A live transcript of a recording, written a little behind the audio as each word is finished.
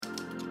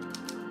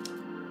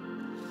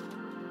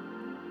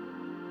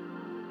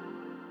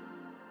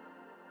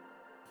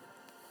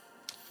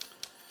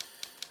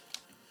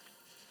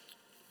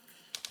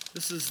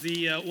This is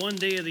the one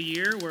day of the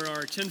year where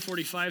our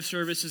 10:45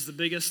 service is the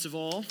biggest of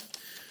all.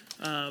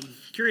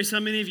 Curious how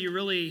many of you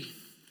really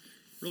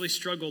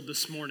struggled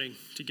this morning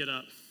to get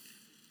up.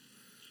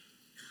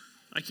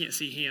 I can't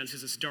see hands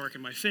because it's dark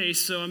in my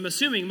face, so I'm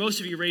assuming most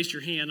of you raised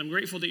your hand. I'm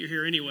grateful that you're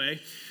here anyway.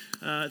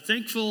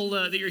 Thankful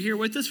that you're here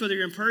with us, whether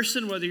you're in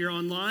person, whether you're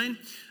online.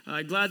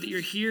 Glad that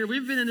you're here.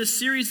 We've been in this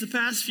series the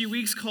past few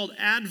weeks called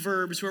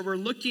Adverbs, where we're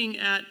looking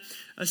at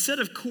a set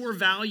of core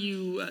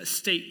value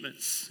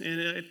statements.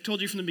 And I told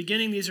you from the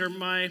beginning, these are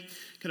my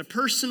kind of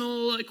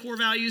personal core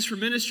values for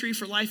ministry,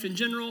 for life in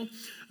general.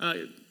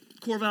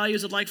 Core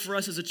values I'd like for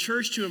us as a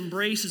church to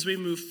embrace as we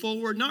move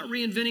forward, not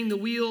reinventing the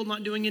wheel,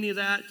 not doing any of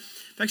that.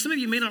 In fact, some of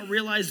you may not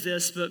realize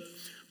this, but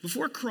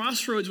before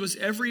Crossroads was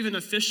ever even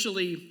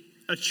officially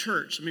a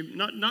church, I mean,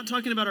 not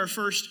talking about our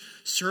first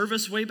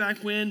service way back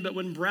when, but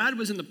when Brad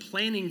was in the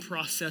planning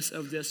process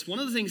of this, one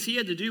of the things he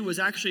had to do was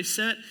actually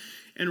set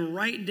and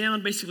write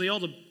down basically all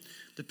the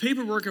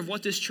paperwork of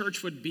what this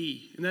church would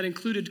be. And that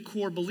included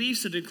core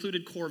beliefs, it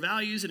included core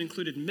values, it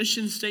included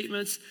mission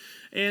statements,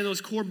 and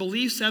those core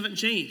beliefs haven't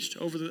changed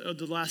over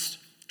the last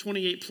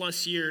 28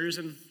 plus years.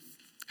 And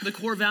the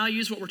core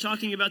values, what we're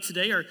talking about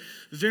today, are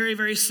very,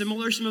 very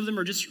similar. Some of them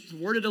are just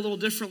worded a little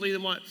differently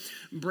than what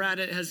Brad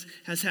has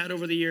had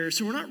over the years.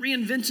 So we're not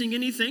reinventing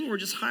anything. We're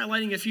just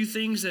highlighting a few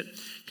things that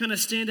kind of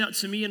stand out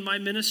to me in my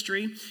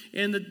ministry.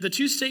 And the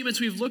two statements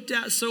we've looked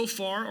at so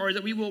far are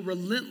that we will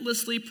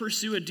relentlessly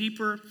pursue a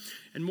deeper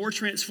and more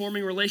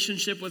transforming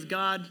relationship with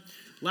God.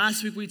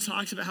 Last week we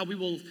talked about how we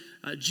will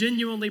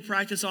genuinely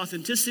practice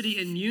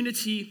authenticity and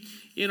unity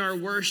in our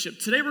worship.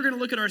 Today we're going to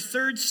look at our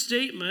third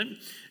statement.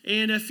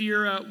 And if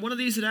you're one of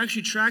these that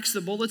actually tracks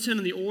the bulletin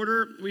and the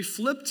order, we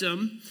flipped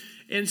them.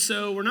 And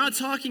so we're not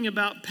talking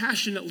about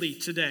passionately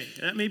today.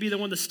 That may be the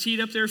one that's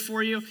teed up there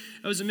for you.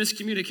 That was a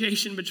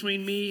miscommunication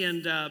between me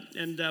and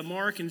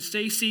Mark and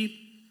Stacy.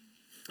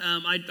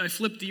 I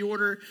flipped the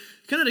order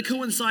kind of to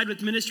coincide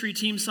with ministry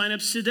team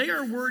signups. Today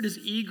our word is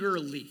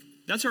eagerly.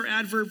 That's our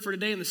adverb for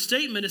today. And the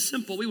statement is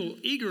simple. We will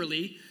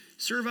eagerly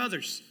serve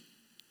others.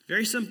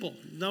 Very simple.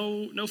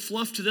 No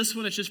fluff to this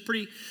one. It's just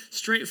pretty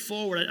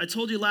straightforward. I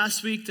told you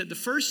last week that the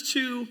first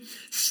two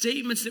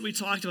statements that we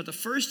talked about, the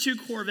first two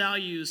core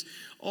values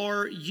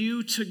are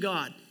you to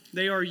God.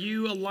 They are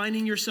you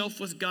aligning yourself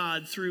with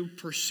God through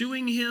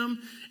pursuing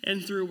Him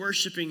and through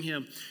worshiping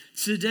Him.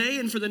 Today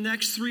and for the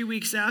next 3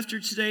 weeks after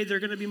today, they're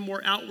going to be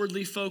more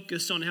outwardly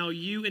focused on how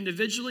you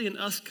individually and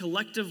us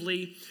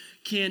collectively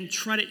can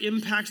try to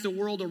impact the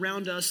world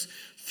around us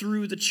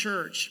through the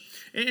church.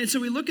 And so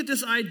we look at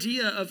this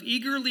idea of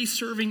eagerly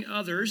serving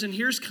others, and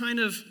here's kind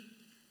of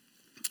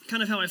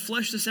how I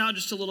flesh this out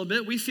just a little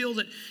bit. We feel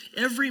that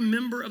every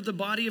member of the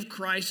body of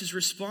Christ is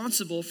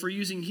responsible for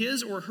using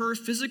his or her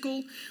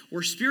physical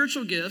or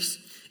spiritual gifts,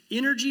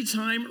 energy,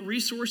 time,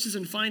 resources,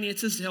 and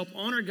finances to help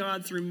honor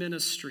God through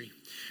ministry.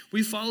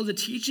 We follow the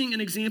teaching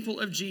and example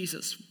of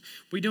Jesus.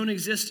 We don't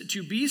exist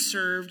to be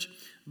served,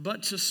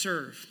 but to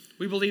serve.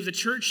 We believe the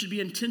church should be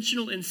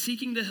intentional in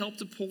seeking to help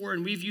the poor,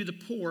 and we view the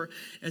poor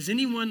as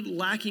anyone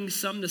lacking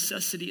some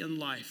necessity in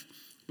life.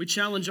 We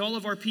challenge all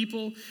of our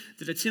people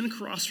that attend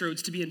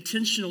Crossroads to be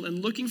intentional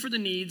in looking for the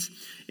needs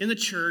in the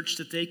church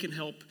that they can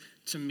help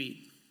to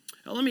meet.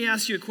 Now, let me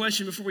ask you a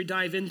question before we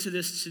dive into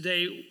this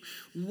today.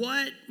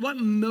 What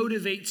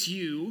motivates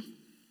you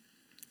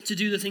to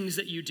do the things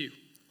that you do?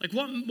 Like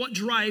what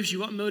drives you,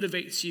 what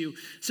motivates you?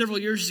 Several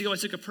years ago, I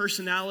took a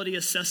personality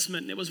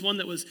assessment, and it was one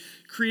that was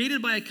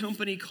created by a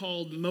company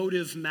called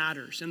Motive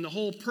Matters. And the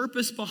whole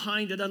purpose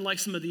behind it, unlike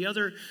some of the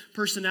other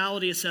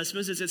personality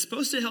assessments, is it's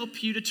supposed to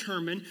help you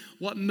determine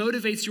what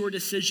motivates your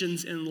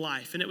decisions in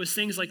life. And it was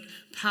things like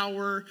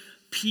power,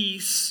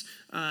 peace,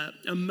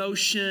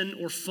 emotion,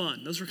 or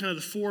fun. Those were kind of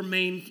the four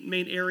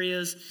main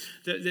areas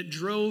that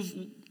drove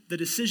the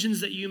decisions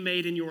that you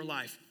made in your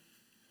life.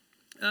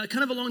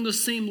 Kind of along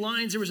those same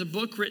lines, there was a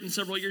book written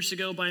several years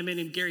ago by a man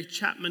named Gary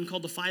Chapman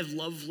called The 5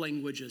 Love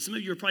Languages. Some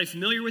of you are probably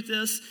familiar with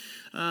this.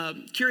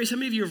 Curious, how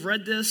many of you have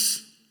read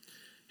this?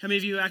 How many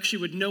of you actually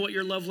would know what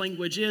your love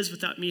language is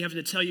without me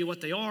having to tell you what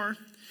they are?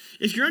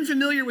 If you're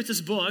unfamiliar with this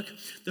book,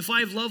 The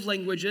 5 Love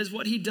Languages,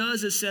 what he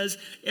does is says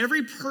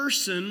every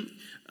person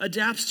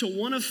adapts to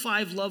one of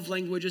 5 love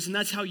languages, and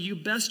that's how you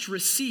best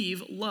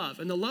receive love.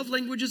 And the love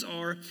languages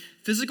are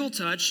physical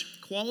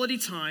touch, quality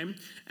time,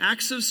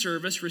 acts of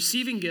service,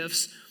 receiving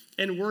gifts,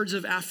 and words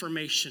of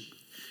affirmation.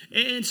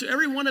 And so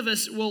every one of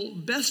us will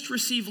best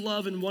receive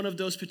love in one of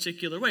those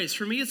particular ways.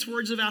 For me, it's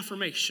words of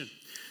affirmation.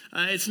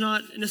 It's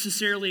not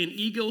necessarily an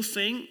ego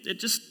thing. It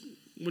just,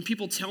 when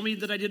people tell me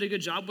that I did a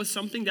good job with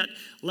something, that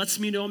lets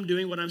me know I'm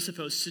doing what I'm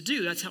supposed to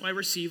do. That's how I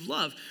receive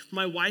love. For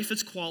my wife,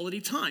 it's quality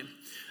time.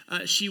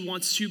 She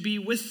wants to be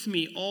with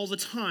me all the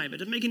time. It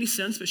doesn't make any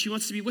sense, but she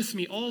wants to be with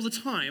me all the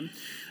time,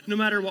 no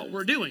matter what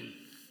we're doing.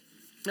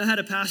 I had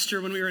a pastor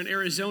when we were in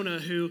Arizona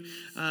who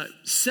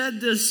said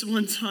this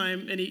one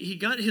time, and he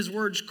got his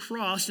words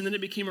crossed, and then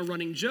it became a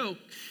running joke,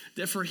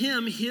 that for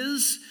him,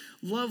 his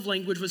love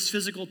language was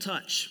physical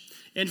touch.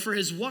 And for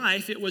his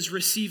wife, it was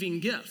receiving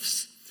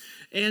gifts.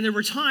 And there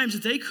were times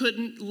that they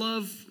couldn't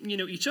love,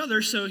 each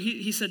other. So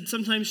he said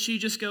sometimes she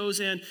just goes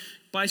and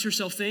buys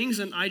herself things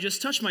and I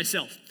just touch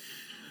myself.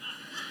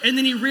 And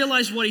then he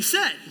realized what he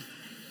said.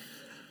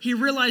 He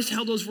realized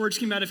how those words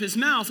came out of his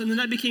mouth, and then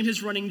that became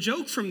his running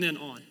joke from then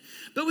on.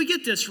 But we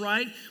get this,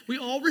 right? We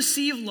all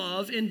receive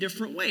love in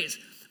different ways.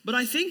 But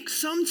I think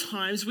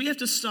sometimes we have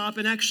to stop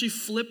and actually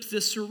flip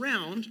this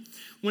around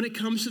when it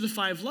comes to the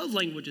 5 love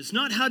languages.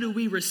 Not how do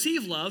we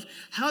receive love,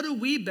 how do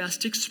we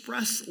best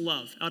express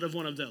love out of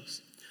one of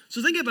those?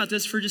 So think about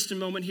this for just a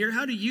moment here.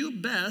 How do you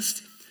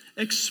best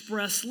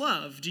express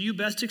love? Do you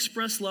best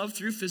express love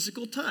through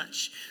physical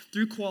touch,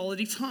 through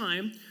quality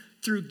time,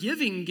 through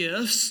giving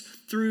gifts,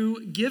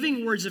 through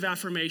giving words of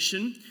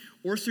affirmation,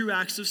 or through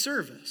acts of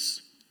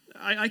service?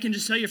 I can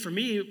just tell you, for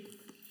me,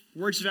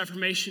 words of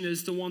affirmation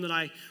is the one that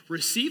I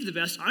receive the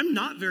best. I'm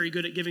not very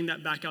good at giving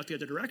that back out the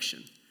other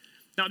direction.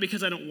 Not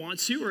because I don't want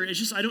to, or it's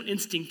just I don't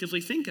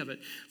instinctively think of it.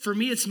 For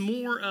me, it's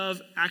more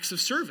of acts of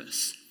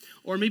service.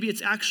 Or maybe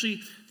it's actually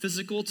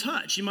physical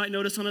touch. You might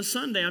notice on a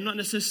Sunday, I'm not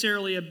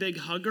necessarily a big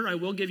hugger. I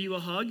will give you a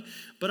hug,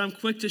 but I'm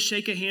quick to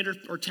shake a hand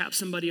or tap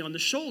somebody on the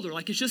shoulder.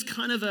 Like it's just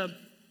kind of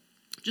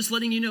just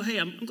letting you know, hey,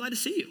 I'm glad to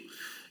see you.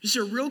 Just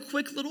a real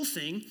quick little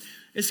thing.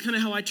 It's kind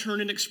of how I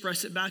turn and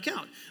express it back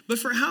out. But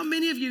for how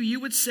many of you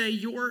would say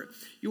your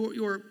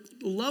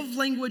love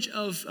language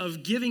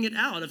of giving it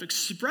out, of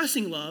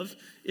expressing love,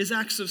 is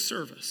acts of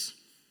service?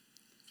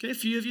 Okay, a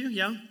few of you,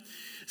 yeah.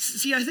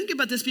 See, I think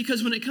about this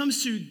because when it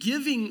comes to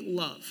giving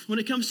love, when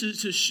it comes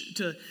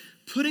to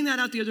putting that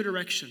out the other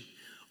direction,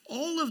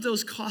 all of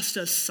those cost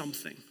us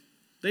something.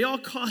 They all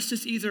cost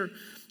us either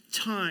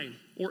time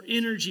or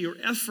energy or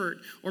effort,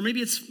 or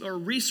maybe it's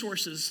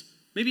resources.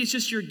 Maybe it's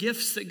just your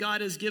gifts that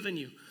God has given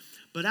you.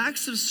 But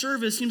acts of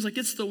service seems like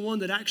it's the one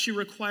that actually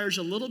requires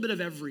a little bit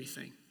of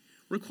everything.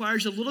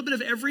 Requires a little bit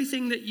of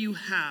everything that you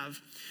have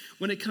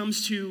when it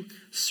comes to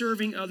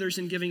serving others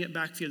and giving it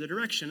back the other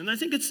direction. And I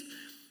think it's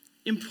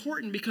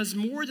important because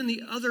more than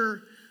the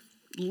other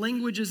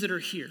languages that are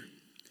here,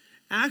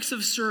 acts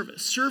of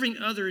service, serving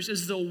others,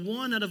 is the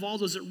one out of all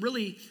those that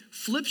really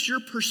flips your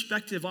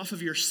perspective off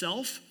of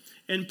yourself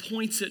and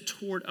points it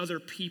toward other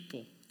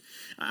people.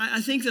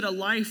 I think that a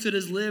life that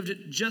is lived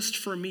just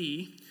for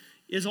me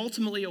is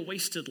ultimately a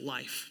wasted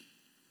life.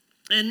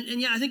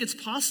 And yeah, I think it's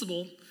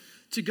possible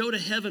to go to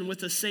heaven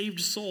with a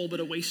saved soul, but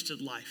a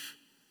wasted life.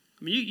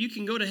 I mean, you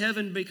can go to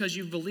heaven because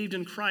you've believed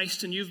in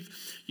Christ and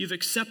you've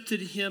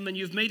accepted him and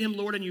you've made him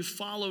Lord and you've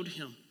followed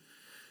him.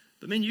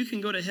 But man, you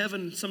can go to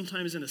heaven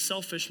sometimes in a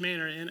selfish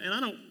manner. And I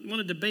don't want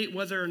to debate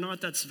whether or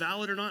not that's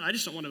valid or not. I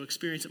just don't want to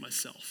experience it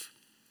myself.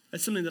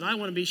 That's something that I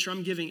want to be sure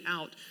I'm giving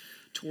out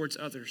towards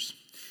others.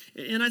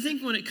 And I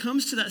think when it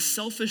comes to that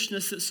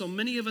selfishness that so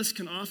many of us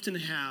can often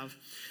have,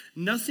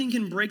 nothing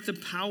can break the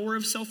power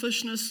of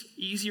selfishness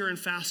easier and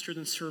faster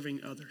than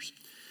serving others.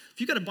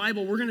 If you've got a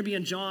Bible, we're going to be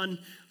in John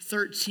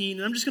 13,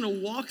 and I'm just going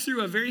to walk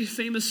through a very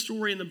famous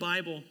story in the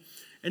Bible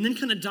and then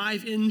kind of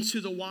dive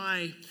into the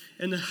why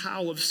and the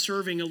how of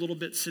serving a little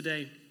bit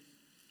today.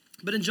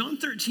 But in John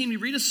 13, we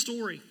read a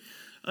story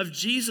of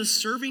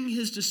Jesus serving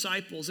his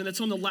disciples, and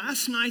it's on the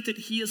last night that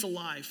he is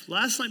alive.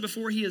 Last night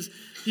before he's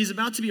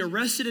about to be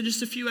arrested in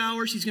just a few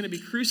hours. He's going to be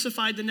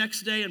crucified the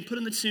next day and put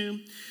in the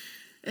tomb.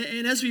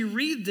 And as we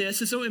read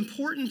this, it's so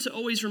important to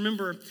always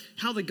remember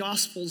how the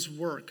Gospels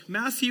work.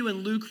 Matthew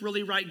and Luke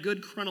really write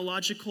good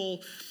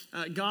chronological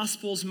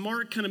Gospels.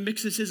 Mark kind of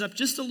mixes his up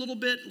just a little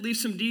bit,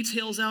 leaves some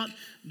details out.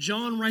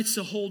 John writes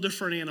a whole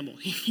different animal.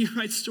 He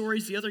writes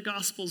stories the other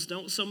Gospels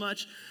don't so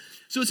much.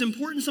 So it's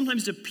important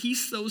sometimes to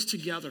piece those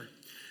together,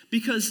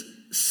 because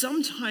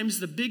sometimes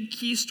the big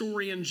key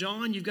story in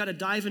John, you've got to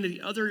dive into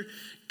the other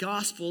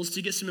Gospels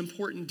to get some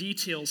important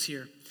details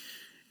here.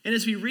 And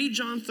as we read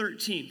John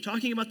 13,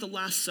 talking about the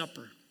Last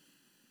Supper,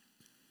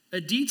 a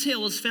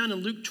detail is found in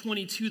Luke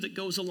 22 that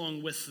goes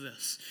along with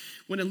this.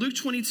 When in Luke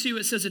 22,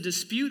 it says, a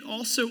dispute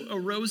also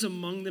arose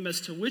among them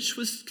as to which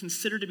was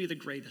considered to be the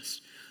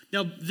greatest.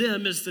 Now,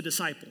 them is the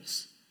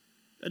disciples.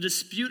 A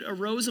dispute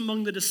arose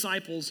among the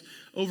disciples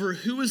over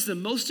who is the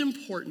most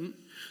important,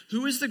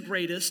 who is the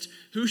greatest,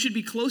 who should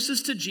be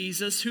closest to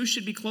Jesus, who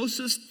should be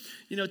closest,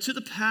 to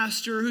the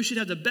pastor, who should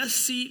have the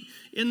best seat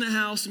in the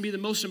house and be the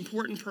most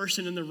important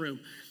person in the room.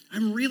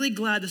 I'm really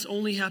glad this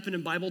only happened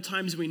in Bible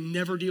times. We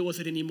never deal with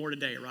it anymore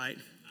today, right?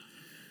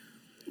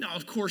 No,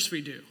 of course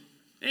we do.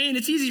 And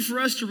it's easy for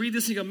us to read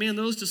this and go, man,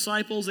 those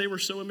disciples, they were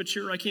so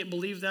immature. I can't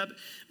believe that.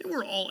 And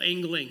we're all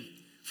angling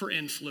for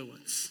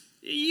influence.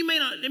 It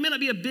may not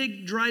be a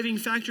big driving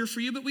factor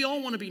for you, but we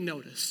all want to be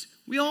noticed.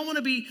 We all want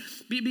to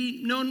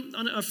be known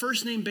on a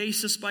first name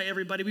basis by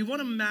everybody. We want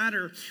to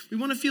matter. We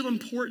want to feel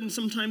important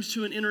sometimes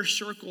to an inner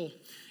circle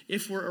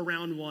if we're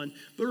around one.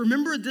 But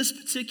remember this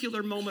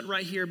particular moment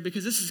right here,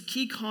 because this is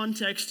key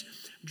context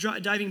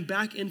diving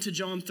back into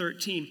John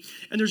 13.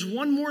 And there's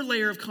one more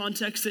layer of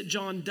context that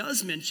John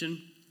does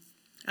mention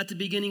at the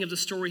beginning of the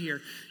story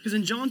here. Because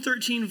in John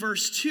 13,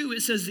 verse 2,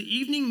 it says, the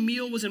evening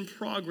meal was in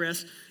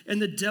progress, and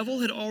the devil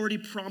had already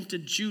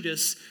prompted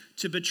Judas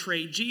to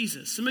betray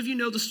Jesus. Some of you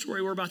know the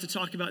story we're about to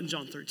talk about in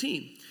John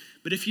 13.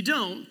 But if you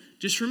don't,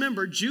 just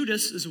remember,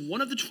 Judas is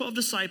one of the 12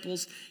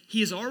 disciples. He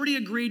has already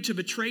agreed to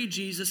betray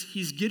Jesus.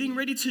 He's getting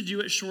ready to do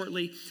it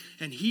shortly,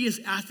 and he is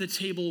at the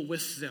table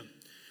with them.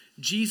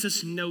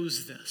 Jesus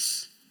knows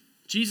this.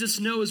 Jesus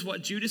knows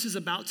what Judas is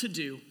about to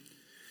do,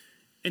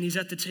 and he's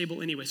at the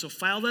table anyway. So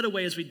file that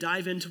away as we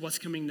dive into what's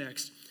coming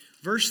next.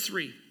 Verse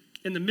 3,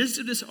 in the midst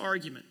of this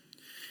argument,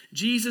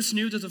 Jesus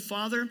knew that the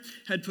Father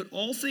had put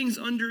all things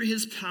under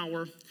his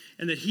power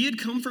and that he had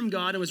come from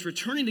God and was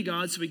returning to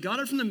God. So he got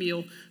up from the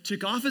meal,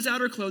 took off his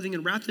outer clothing,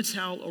 and wrapped the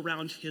towel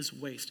around his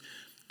waist.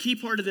 Key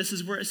part of this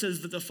is where it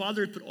says that the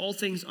Father had put all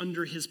things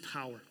under his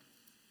power.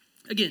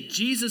 Again,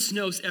 Jesus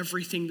knows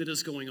everything that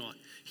is going on.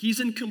 He's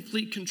in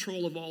complete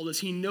control of all this.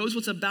 He knows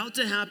what's about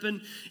to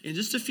happen in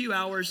just a few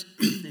hours,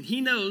 and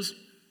he knows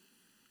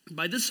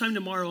by this time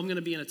tomorrow I'm going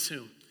to be in a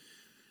tomb.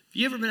 Have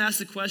you ever been asked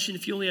the question,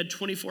 if you only had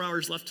 24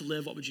 hours left to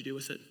live, what would you do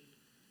with it?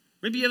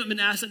 Maybe you haven't been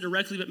asked that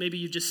directly, but maybe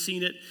you've just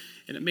seen it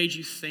and it made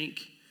you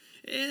think.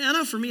 And I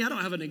know for me, I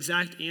don't have an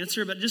exact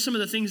answer, but just some of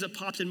the things that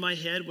popped in my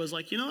head was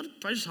like,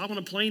 if I just hop on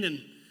a plane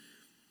and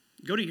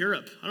go to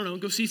Europe, I don't know,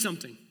 go see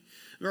something.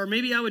 Or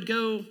maybe I would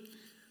go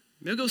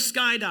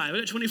skydive. I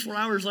got 24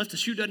 hours left, the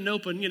chute doesn't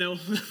open,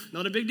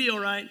 not a big deal,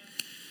 right?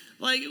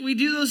 Like, we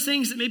do those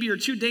things that maybe are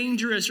too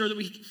dangerous or that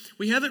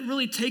we haven't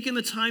really taken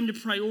the time to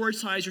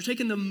prioritize or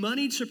taken the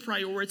money to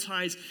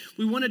prioritize.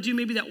 We want to do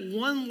maybe that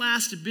one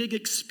last big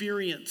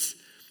experience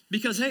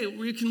because, hey,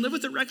 we can live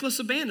with it reckless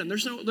abandon.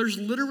 There's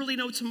literally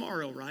no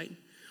tomorrow, right?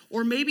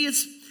 Or maybe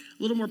it's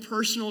a little more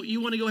personal.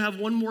 You want to go have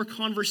one more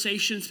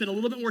conversation, spend a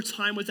little bit more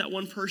time with that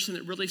one person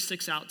that really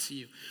sticks out to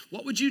you.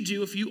 What would you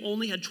do if you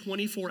only had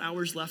 24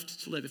 hours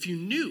left to live? If you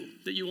knew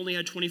that you only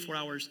had 24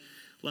 hours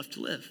left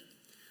to live?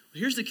 Well,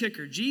 here's the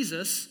kicker.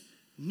 Jesus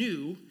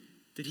knew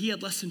that he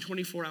had less than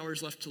 24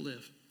 hours left to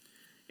live.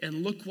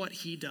 And look what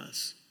he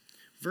does.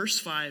 Verse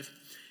 5,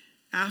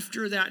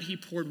 after that he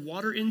poured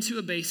water into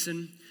a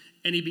basin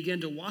and he began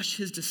to wash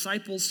his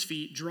disciples'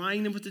 feet,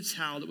 drying them with the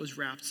towel that was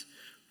wrapped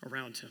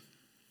around him.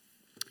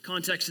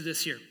 Context of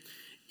this here.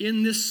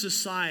 In this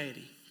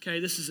society, okay,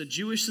 this is a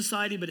Jewish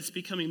society, but it's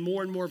becoming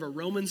more and more of a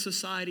Roman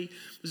society.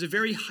 It was a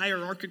very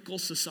hierarchical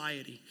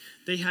society.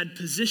 They had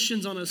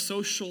positions on a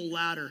social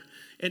ladder,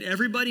 and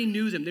everybody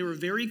knew them. They were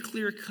very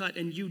clear-cut,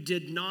 and you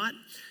did not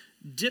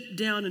dip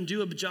down and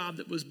do a job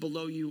that was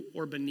below you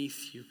or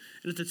beneath you.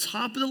 And at the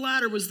top of the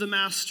ladder was the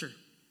master.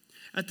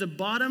 At the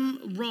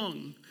bottom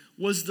rung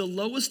was the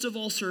lowest of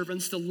all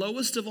servants, the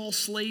lowest of all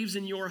slaves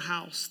in your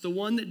house, the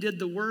one that did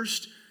the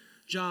worst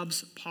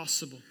jobs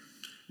possible.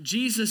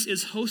 Jesus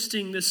is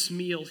hosting this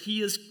meal.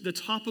 He is the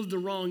top of the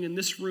rung in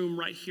this room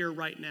right here,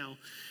 right now.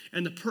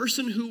 And the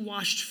person who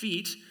washed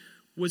feet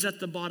was at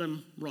the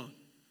bottom rung.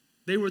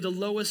 They were the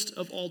lowest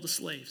of all the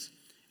slaves.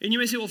 And you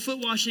may say, well, foot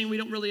washing, we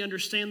don't really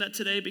understand that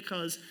today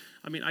because,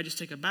 I just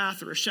take a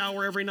bath or a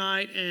shower every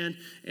night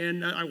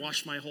and I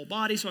wash my whole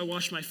body, so I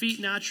wash my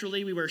feet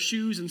naturally. We wear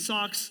shoes and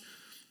socks.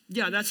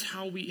 Yeah, that's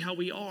how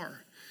we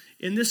are.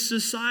 In this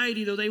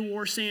society, though, they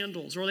wore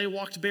sandals or they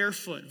walked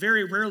barefoot.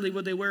 Very rarely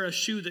would they wear a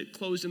shoe that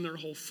closed in their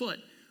whole foot.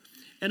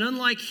 And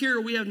unlike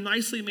here, we have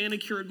nicely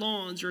manicured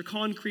lawns or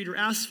concrete or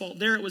asphalt.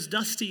 There it was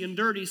dusty and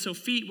dirty, so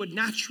feet would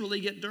naturally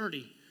get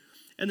dirty.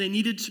 And they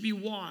needed to be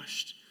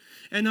washed.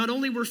 And not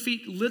only were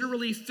feet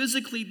literally,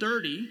 physically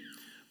dirty,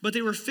 but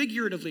they were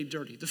figuratively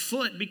dirty. The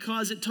foot,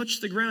 because it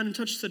touched the ground and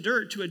touched the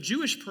dirt, to a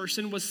Jewish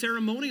person was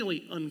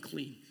ceremonially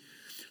unclean.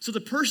 So the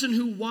person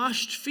who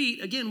washed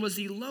feet, again, was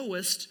the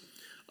lowest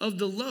of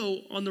the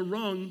low on the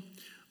rung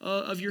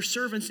of your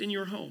servants in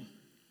your home.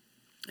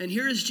 And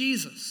here is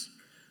Jesus,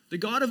 the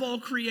God of all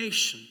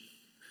creation,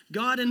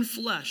 God in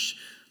flesh,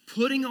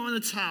 putting on a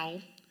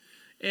towel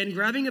and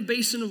grabbing a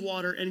basin of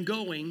water and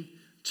going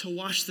to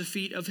wash the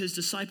feet of his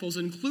disciples,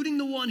 including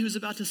the one who's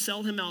about to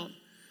sell him out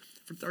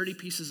for 30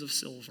 pieces of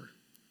silver.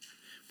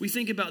 We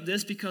think about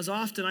this because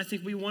often I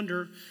think we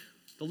wonder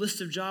the list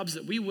of jobs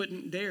that we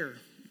wouldn't dare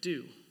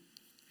do.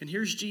 And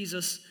here's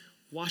Jesus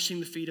washing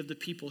the feet of the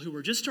people who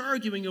were just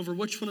arguing over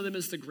which one of them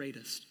is the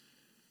greatest,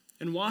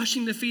 and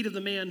washing the feet of the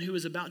man who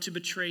is about to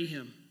betray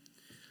him.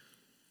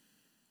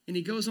 And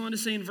he goes on to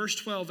say in verse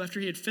 12, after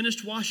he had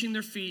finished washing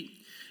their feet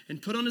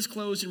and put on his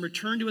clothes and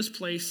returned to his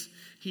place,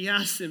 he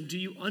asked them, do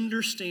you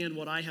understand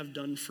what I have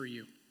done for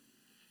you?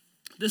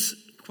 This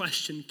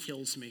question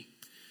kills me.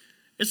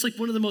 It's like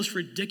one of the most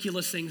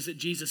ridiculous things that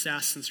Jesus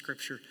asks in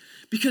Scripture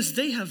because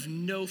they have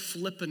no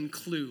flippin'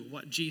 clue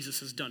what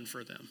Jesus has done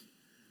for them.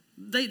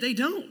 They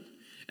don't.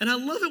 And I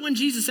love it when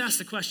Jesus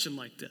asks a question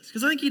like this,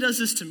 because I think he does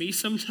this to me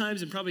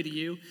sometimes and probably to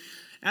you.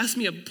 Ask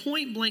me a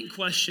point-blank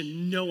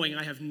question knowing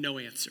I have no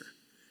answer.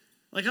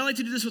 Like I like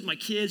to do this with my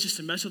kids just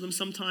to mess with them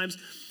sometimes.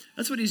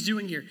 That's what he's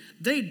doing here.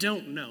 They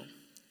don't know.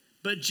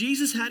 But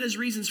Jesus had his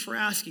reasons for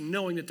asking,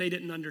 knowing that they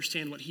didn't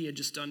understand what he had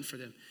just done for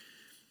them.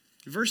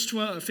 Verse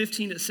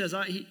 15, it says,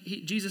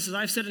 Jesus says,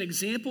 I've set an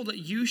example that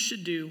you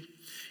should do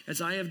as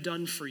I have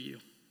done for you.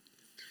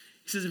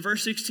 He says in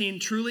verse 16,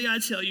 truly I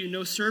tell you,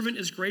 no servant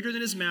is greater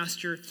than his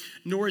master,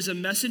 nor is a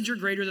messenger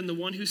greater than the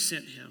one who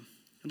sent him.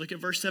 And look at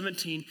verse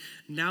 17.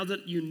 Now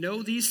that you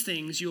know these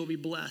things, you will be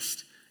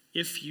blessed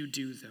if you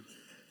do them.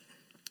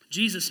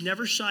 Jesus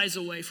never shies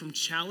away from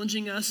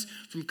challenging us,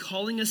 from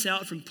calling us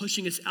out, from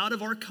pushing us out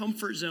of our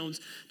comfort zones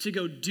to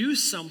go do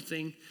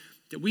something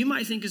that we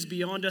might think is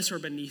beyond us or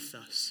beneath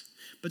us.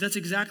 But that's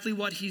exactly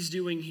what he's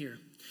doing here.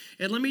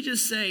 And let me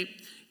just say,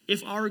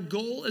 if our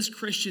goal as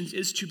Christians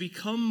is to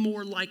become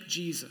more like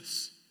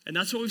Jesus, and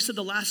that's what we've said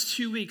the last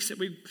 2 weeks, that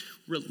we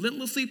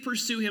relentlessly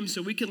pursue him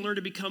so we can learn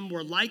to become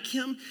more like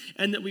him,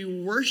 and that we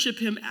worship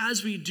him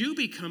as we do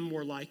become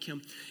more like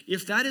him.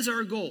 If that is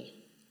our goal,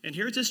 and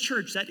here at this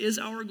church, that is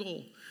our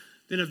goal,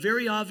 then a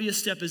very obvious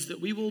step is that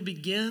we will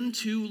begin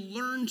to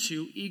learn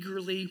to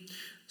eagerly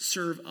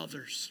serve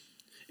others.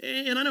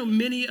 And I know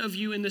many of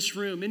you in this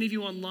room, many of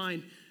you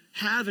online,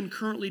 have and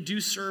currently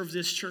do serve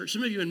this church.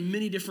 Some of you in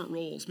many different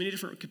roles, many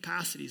different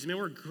capacities. I mean,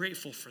 we're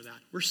grateful for that.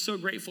 We're so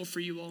grateful for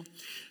you all.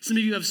 Some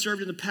of you have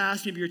served in the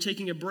past. Maybe you're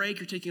taking a break.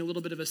 You're taking a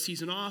little bit of a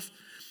season off.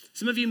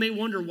 Some of you may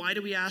wonder, why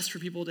do we ask for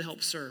people to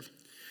help serve?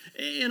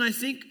 And I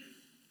think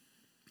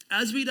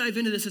as we dive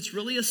into this, it's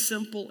really a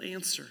simple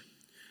answer,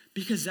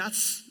 because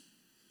that's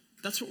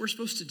what we're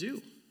supposed to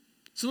do.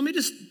 So let me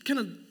just kind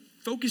of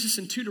focus this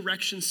in two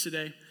directions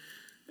today,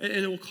 and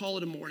then we'll call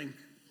it a morning.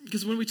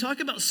 Because when we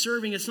talk about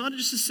serving, it's not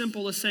just as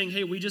simple as saying,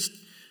 hey, we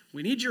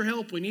need your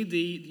help. We need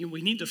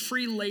the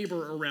free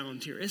labor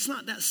around here. It's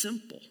not that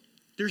simple.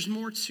 There's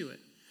more to it.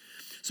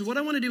 So what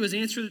I want to do is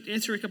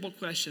answer a couple of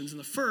questions. And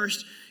the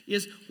first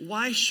is,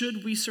 why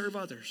should we serve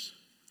others?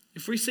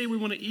 If we say we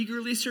want to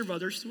eagerly serve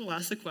others, we'll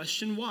ask the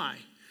question, why?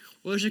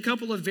 Well, there's a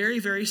couple of very,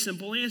 very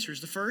simple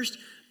answers. The first,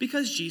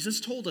 because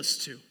Jesus told us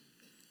to.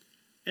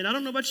 And I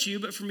don't know about you,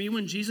 but for me,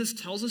 when Jesus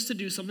tells us to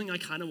do something, I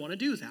kind of want to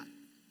do that.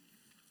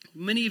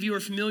 Many of you are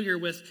familiar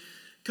with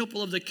a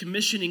couple of the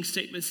commissioning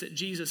statements that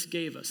Jesus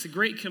gave us. The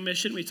Great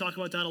Commission, we talk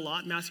about that a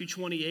lot. Matthew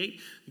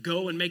 28,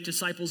 go and make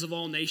disciples of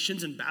all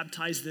nations and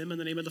baptize them in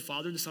the name of the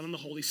Father, the Son, and the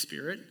Holy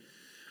Spirit.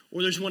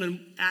 Or there's one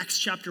in Acts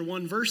chapter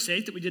 1, verse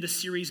 8 that we did a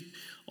series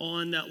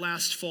on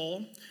last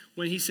fall,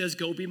 when he says,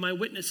 go be my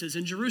witnesses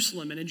in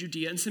Jerusalem and in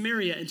Judea and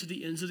Samaria and to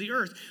the ends of the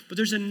earth. But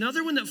there's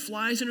another one that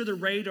flies under the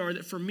radar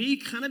that for me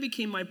kind of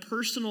became my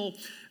personal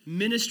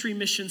ministry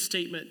mission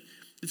statement.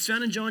 It's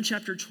found in John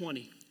chapter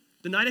 20.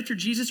 The night after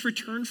Jesus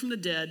returned from the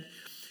dead,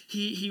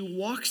 he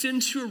walks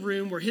into a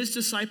room where his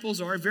disciples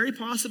are, very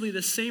possibly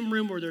the same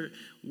room where they're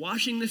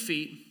washing the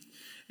feet,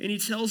 and he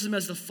tells them,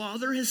 as the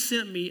Father has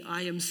sent me,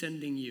 I am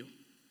sending you.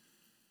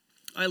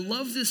 I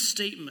love this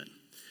statement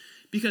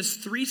because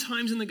 3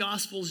 times in the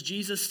Gospels,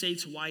 Jesus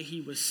states why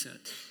he was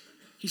sent.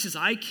 He says,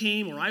 I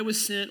came, or I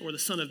was sent, or the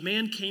Son of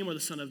Man came, or the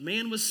Son of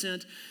Man was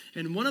sent.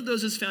 And one of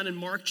those is found in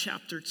Mark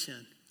chapter 10.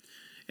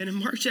 And in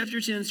Mark chapter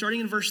 10,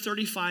 starting in verse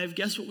 35,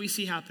 guess what we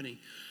see happening?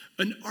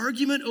 An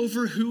argument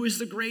over who is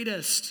the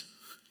greatest.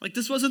 Like,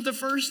 this wasn't the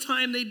first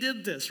time they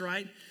did this,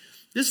 right?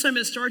 This time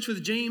it starts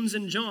with James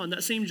and John,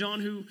 that same John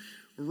who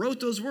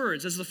wrote those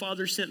words, as the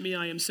Father sent me,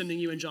 I am sending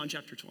you, in John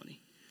chapter 20.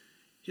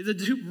 The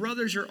 2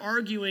 brothers are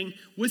arguing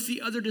with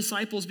the other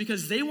disciples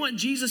because they want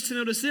Jesus to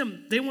notice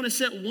them. They want to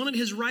set one at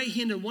his right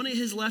hand and one at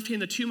his left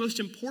hand, the 2 most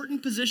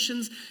important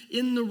positions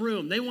in the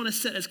room. They want to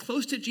sit as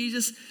close to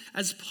Jesus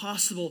as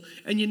possible.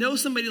 And you know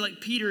somebody like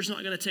Peter is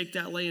not going to take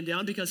that laying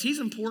down because he's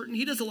important.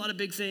 He does a lot of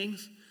big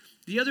things.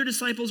 The other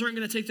disciples aren't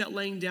going to take that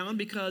laying down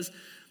because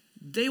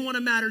they want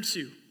to matter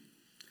too.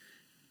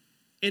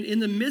 And in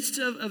the midst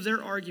of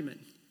their argument,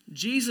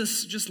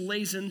 Jesus just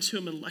lays into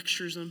them and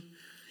lectures them.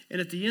 And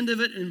at the end of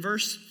it, in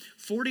verse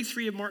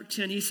 43 of Mark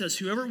 10, he says,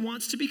 whoever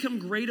wants to become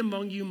great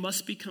among you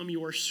must become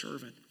your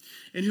servant.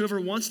 And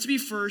whoever wants to be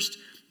first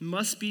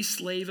must be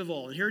slave of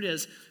all. And here it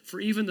is, for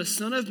even the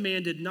Son of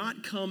Man did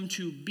not come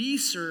to be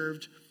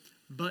served,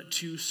 but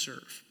to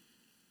serve.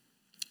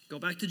 Go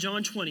back to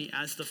John 20.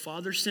 As the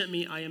Father sent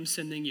me, I am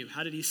sending you.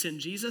 How did he send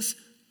Jesus?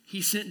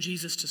 He sent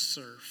Jesus to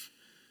serve.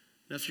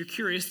 Now, if you're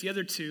curious, the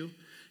other 2,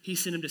 he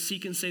sent him to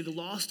seek and save the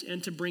lost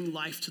and to bring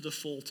life to the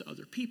full to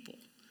other people.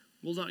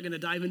 We're not going to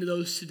dive into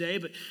those today,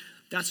 but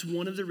that's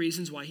one of the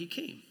reasons why he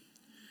came.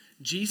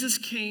 Jesus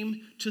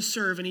came to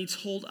serve, and he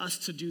told us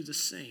to do the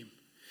same.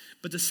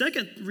 But the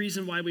second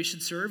reason why we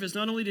should serve is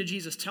not only did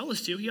Jesus tell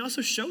us to, he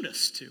also showed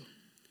us to.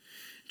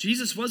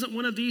 Jesus wasn't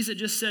one of these that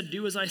just said,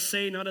 do as I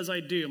say, not as I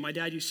do. My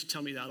dad used to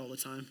tell me that all the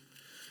time.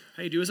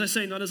 Hey, do as I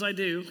say, not as I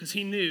do, because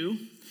he knew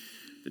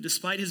that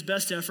despite his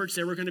best efforts,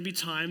 there were going to be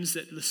times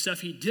that the stuff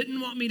he didn't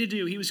want me to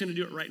do, he was going to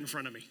do it right in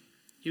front of me.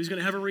 He was going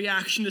to have a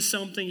reaction to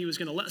something. He was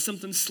going to let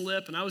something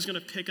slip, and I was going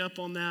to pick up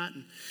on that.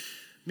 And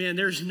man,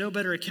 there's no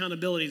better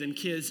accountability than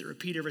kids that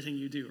repeat everything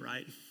you do,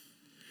 right?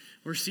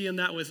 We're seeing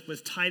that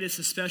with Titus,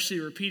 especially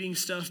repeating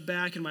stuff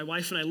back, and my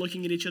wife and I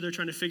looking at each other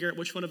trying to figure out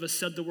which one of us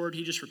said the word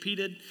he just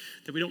repeated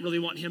that we don't really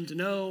want him to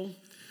know,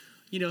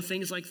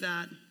 things like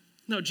that.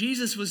 No,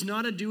 Jesus was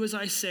not a do as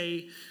I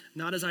say,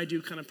 not as I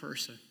do kind of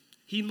person.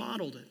 He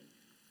modeled it.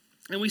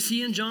 And we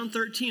see in John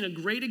 13 a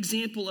great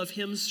example of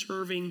him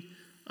serving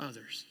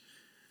others.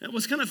 And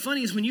what's kind of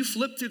funny is when you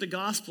flip through the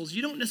Gospels,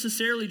 you don't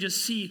necessarily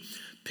just see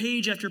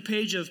page after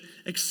page of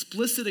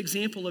explicit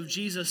example of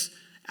Jesus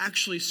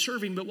actually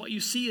serving, but what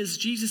you see is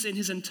Jesus in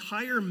his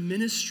entire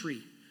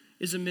ministry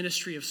is a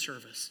ministry of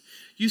service.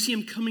 You see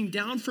him coming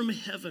down from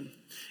heaven,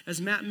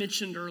 as Matt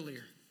mentioned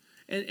earlier,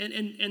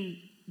 and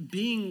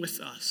being with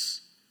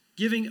us,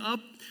 giving up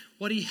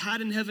what he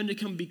had in heaven to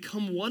come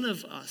become one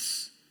of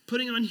us,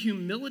 putting on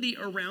humility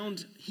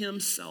around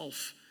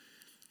himself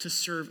to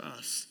serve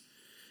us.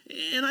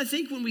 And I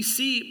think when we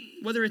see,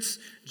 whether it's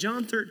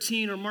John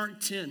 13 or Mark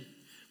 10,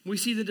 we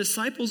see the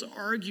disciples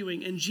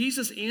arguing and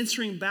Jesus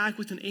answering back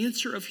with an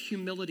answer of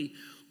humility.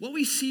 What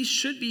we see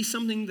should be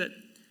something that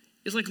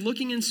is like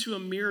looking into a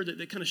mirror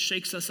that kind of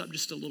shakes us up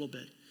just a little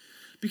bit.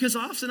 Because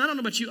often, I don't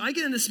know about you, I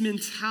get in this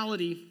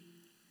mentality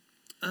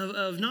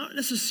of not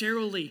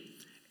necessarily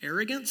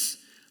arrogance,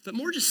 but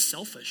more just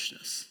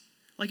selfishness.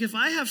 Like if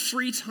I have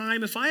free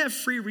time, if I have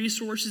free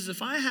resources,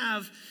 if I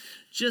have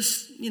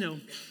just,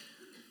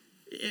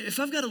 if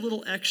I've got a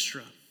little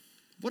extra,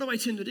 what do I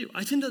tend to do?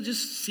 I tend to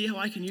just see how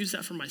I can use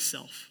that for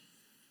myself.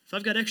 If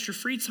I've got extra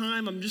free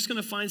time, I'm just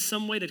going to find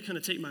some way to kind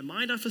of take my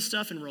mind off of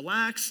stuff and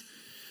relax.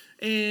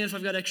 And if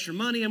I've got extra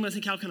money, I'm going to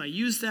think, how can I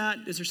use that?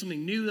 Is there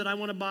something new that I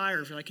want to buy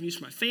or if I can use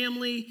for my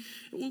family?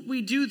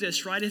 We do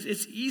this, right?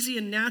 It's easy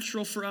and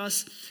natural for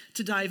us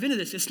to dive into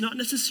this. It's not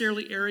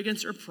necessarily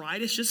arrogance or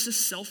pride. It's just a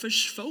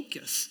selfish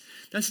focus.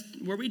 That's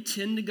where we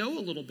tend to go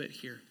a little bit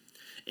here.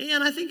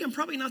 And I think I'm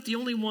probably not the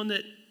only one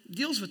that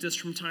deals with this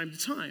from time to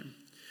time.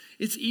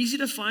 It's easy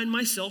to find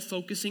myself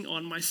focusing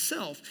on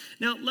myself.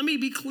 Now, let me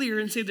be clear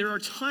and say there are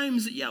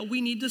times that,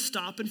 we need to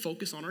stop and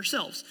focus on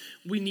ourselves.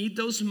 We need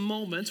those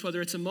moments, whether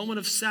it's a moment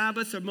of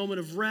Sabbath or a moment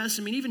of rest.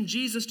 I mean, even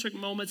Jesus took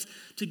moments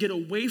to get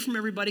away from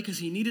everybody because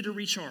he needed to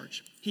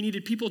recharge. He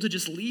needed people to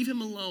just leave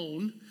him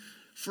alone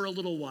for a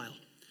little while.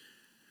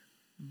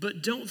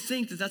 But don't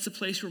think that that's a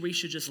place where we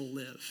should just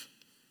live.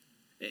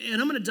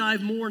 And I'm going to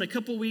dive more in a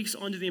couple weeks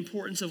onto the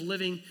importance of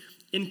living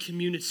in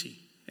community.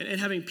 And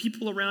having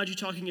people around you,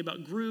 talking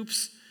about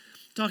groups,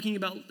 talking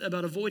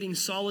about avoiding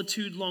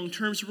solitude long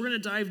term. So we're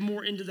going to dive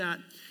more into that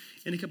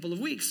in a couple of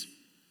weeks.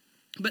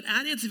 But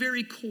at its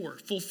very core,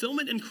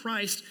 fulfillment in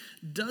Christ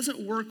doesn't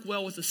work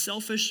well with a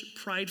selfish,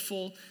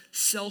 prideful,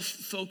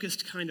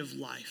 self-focused kind of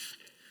life.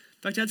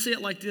 In fact, I'd say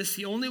it like this.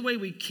 The only way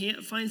we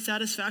can't find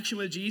satisfaction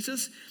with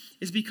Jesus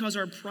is because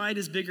our pride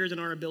is bigger than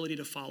our ability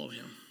to follow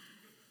him.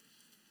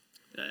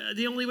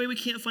 The only way we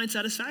can't find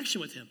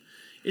satisfaction with him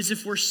is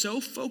if we're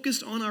so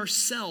focused on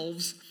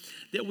ourselves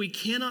that we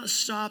cannot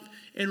stop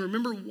and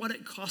remember what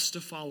it costs to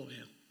follow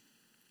him.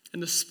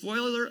 And the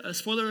spoiler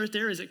alert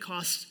there is it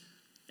costs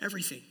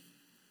everything.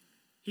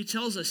 He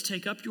tells us,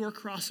 take up your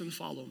cross and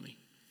follow me.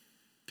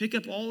 Pick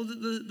up all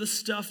the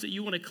stuff that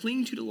you want to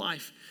cling to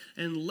life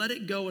and let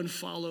it go and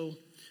follow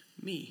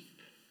me.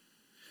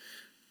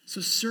 So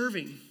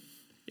serving,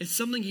 it's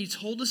something he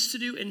told us to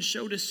do and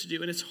showed us to do.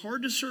 And it's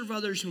hard to serve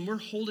others when we're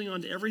holding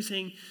on to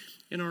everything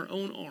in our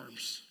own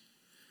arms.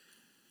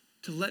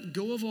 To let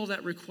go of all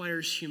that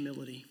requires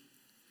humility.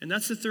 And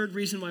that's the third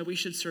reason why we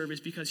should serve, is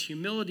because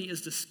humility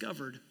is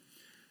discovered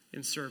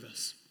in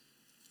service.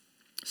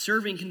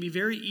 Serving can be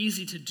very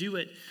easy to do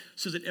it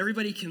so that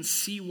everybody can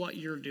see what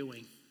you're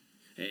doing.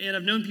 And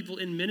I've known people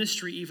in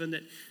ministry even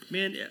that,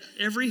 man,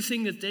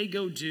 everything that they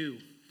go do,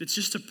 that's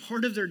just a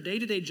part of their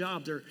day-to-day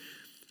job, they're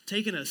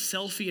taking a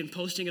selfie and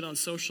posting it on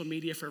social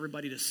media for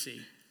everybody to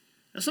see.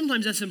 Now,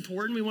 sometimes that's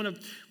important. We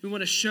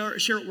want to share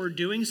what we're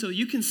doing so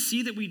you can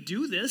see that we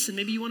do this, and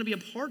maybe you want to be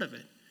a part of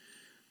it.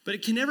 But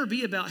it can never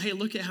be about, hey,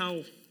 look at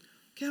how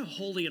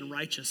holy and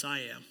righteous I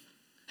am.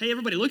 Hey,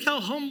 everybody, look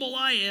how humble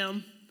I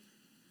am.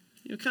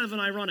 Kind of an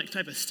ironic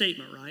type of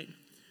statement, right?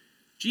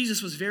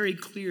 Jesus was very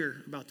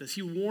clear about this.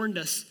 He warned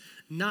us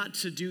not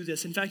to do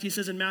this. In fact, he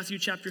says in Matthew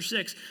chapter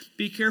 6,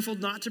 be careful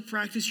not to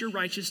practice your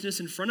righteousness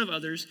in front of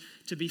others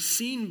to be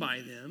seen by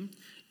them.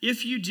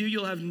 If you do,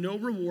 you'll have no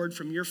reward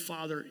from your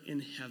Father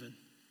in heaven.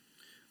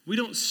 We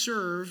don't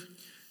serve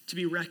to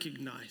be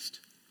recognized.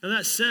 Now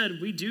that said,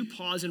 we do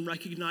pause and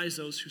recognize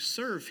those who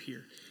serve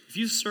here. If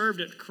you've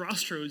served at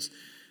Crossroads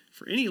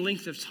for any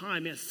length of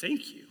time, man,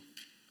 thank you.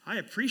 I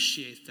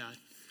appreciate that.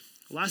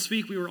 Last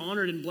week, we were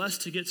honored and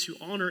blessed to get to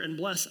honor and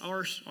bless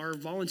our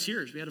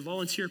volunteers. We had a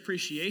volunteer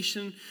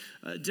appreciation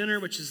dinner,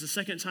 which is the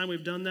second time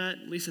we've done that,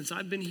 at least since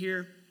I've been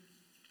here.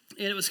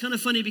 And it was kind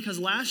of funny because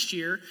last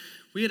year,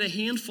 we had a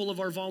handful of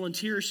our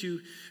volunteers who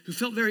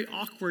felt very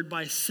awkward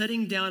by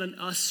sitting down and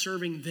us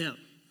serving them.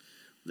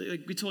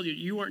 Like we told you,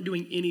 you aren't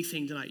doing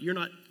anything tonight. You're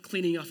not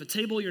cleaning off a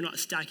table. You're not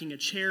stacking a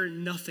chair,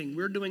 nothing.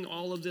 We're doing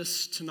all of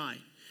this tonight.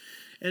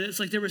 And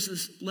it's like there was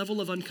this level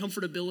of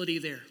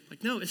uncomfortability there.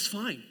 Like, no, it's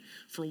fine.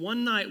 For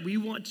one night, we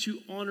want to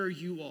honor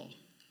you all.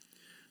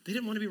 They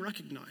didn't want to be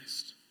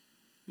recognized.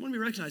 They want to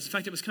be recognized. In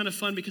fact, it was kind of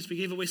fun because we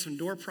gave away some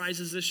door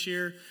prizes this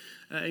year,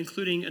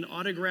 including an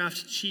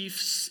autographed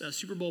Chiefs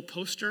Super Bowl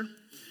poster.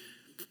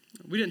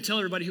 We didn't tell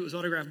everybody who it was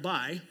autographed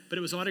by, but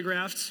it was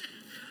autographed.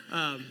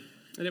 And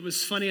it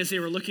was funny as they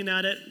were looking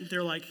at it.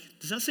 They're like,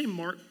 does that say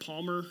Mark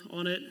Palmer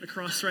on it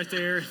across right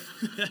there?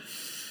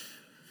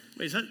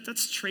 Wait,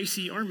 that's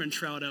Tracy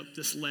Armentrout up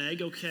this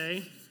leg,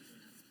 okay.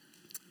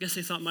 I guess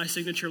they thought my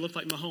signature looked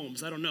like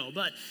Mahomes. I don't know,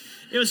 but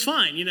it was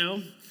fine,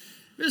 It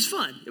was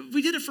fun.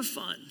 We did it for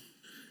fun.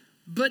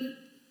 But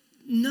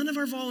none of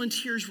our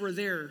volunteers were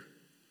there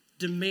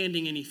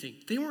demanding anything.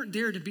 They weren't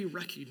there to be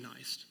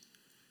recognized.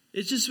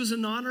 It just was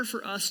an honor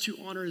for us to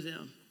honor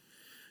them.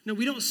 No,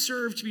 we don't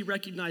serve to be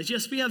recognized.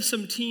 Yes, we have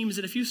some teams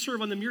that if you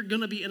serve on them, you're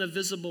going to be in a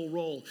visible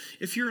role.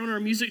 If you're on our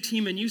music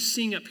team and you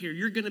sing up here,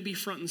 you're going to be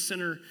front and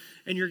center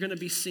and you're going to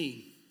be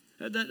seen.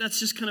 That's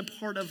just kind of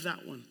part of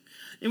that one.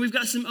 And we've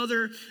got some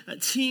other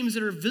teams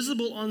that are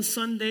visible on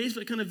Sundays,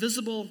 but kind of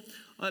visible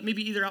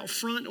maybe either out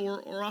front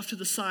or off to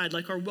the side,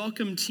 like our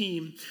welcome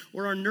team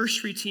or our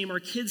nursery team, our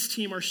kids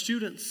team, our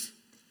students.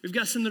 We've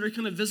got some that are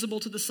kind of visible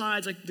to the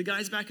sides, like the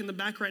guys back in the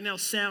back right now,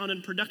 sound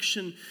and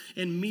production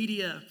and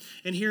media.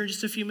 And here in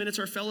just a few minutes,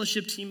 our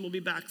fellowship team will be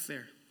back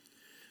there.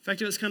 In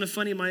fact, it was kind of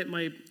funny.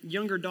 My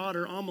younger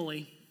daughter,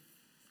 Amelie,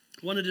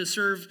 wanted to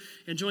serve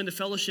and join the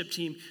fellowship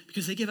team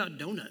because they give out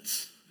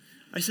donuts.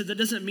 I said, that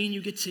doesn't mean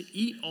you get to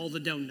eat all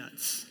the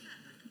donuts.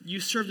 You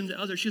serve them to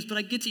others. She goes, but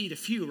I get to eat a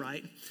few,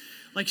 right?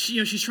 Like,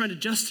 she's trying to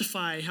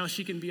justify how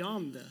she can be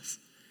on this.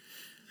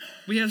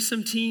 We have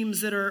some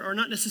teams that are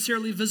not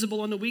necessarily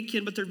visible on the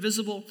weekend, but they're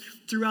visible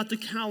throughout the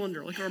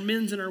calendar, like our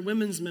men's and our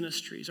women's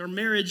ministries, our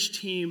marriage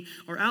team,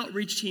 our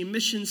outreach team,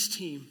 missions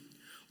team,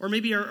 or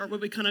maybe our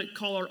what we kind of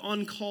call our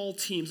on-call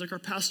teams, like our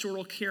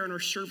pastoral care and our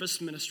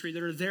service ministry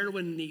that are there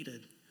when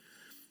needed.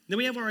 Then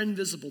we have our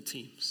invisible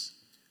teams,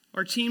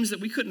 our teams that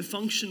we couldn't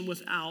function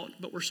without,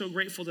 but we're so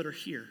grateful that are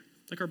here,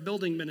 like our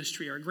building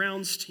ministry, our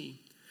grounds team,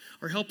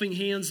 our helping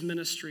hands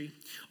ministry,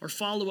 our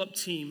follow-up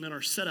team, and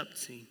our setup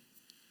team.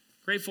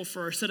 Grateful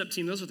for our setup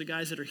team. Those are the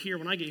guys that are here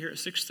when I get here at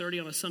 6:30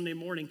 on a Sunday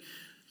morning,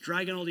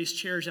 dragging all these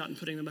chairs out and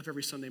putting them up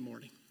every Sunday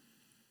morning.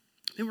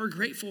 And we're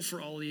grateful for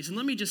all of these. And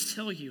let me just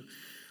tell you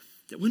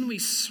that when we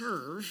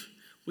serve,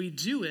 we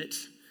do it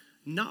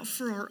not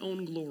for our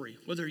own glory.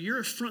 Whether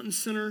you're front and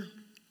center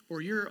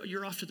or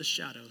you're off to the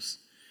shadows,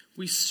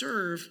 we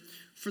serve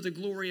for the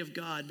glory of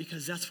God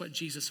because that's what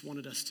Jesus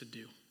wanted us to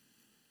do.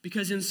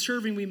 Because in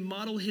serving, we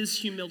model his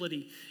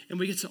humility and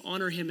we get to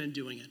honor him in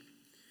doing it.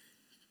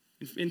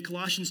 In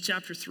Colossians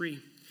chapter 3,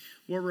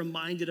 we're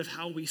reminded of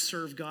how we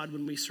serve God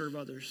when we serve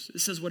others.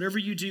 It says, whatever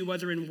you do,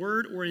 whether in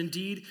word or in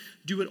deed,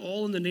 do it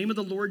all in the name of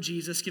the Lord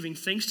Jesus, giving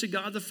thanks to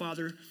God the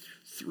Father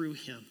through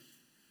him.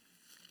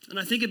 And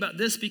I think about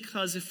this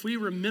because if we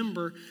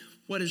remember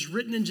what is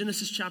written in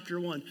Genesis chapter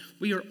 1,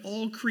 we are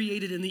all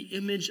created in the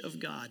image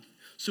of God.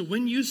 So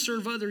when you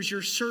serve others,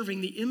 you're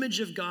serving the image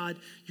of God,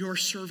 you're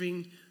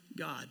serving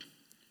God.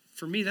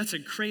 For me, that's a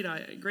great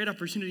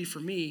opportunity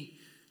for me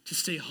to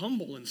stay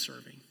humble in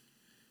serving.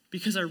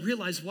 Because I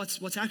realize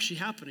what's actually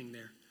happening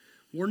there.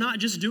 We're not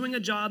just doing a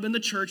job in the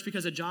church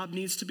because a job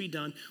needs to be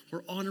done.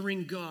 We're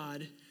honoring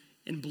God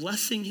and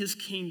blessing his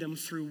kingdom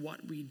through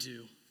what we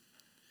do.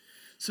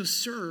 So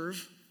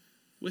serve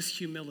with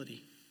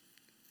humility.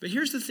 But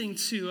here's the thing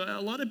too.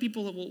 A lot of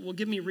people will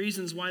give me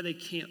reasons why they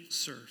can't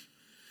serve.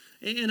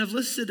 And I've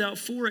listed out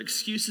 4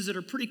 excuses that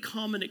are pretty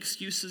common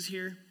excuses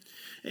here.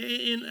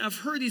 And I've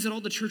heard these at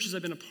all the churches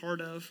I've been a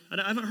part of.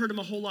 I haven't heard them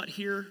a whole lot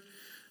here.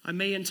 I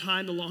may in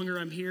time, the longer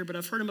I'm here, but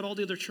I've heard them at all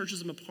the other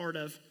churches I'm a part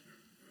of.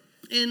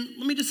 And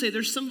let me just say,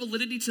 there's some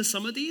validity to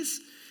some of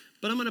these,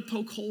 but I'm going to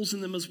poke holes in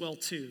them as well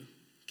too,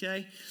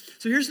 okay?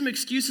 So here's some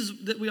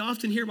excuses that we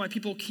often hear why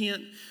people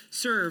can't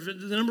serve.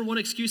 The number one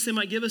excuse they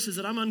might give us is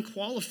that I'm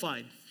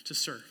unqualified to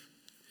serve.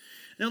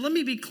 Now let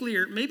me be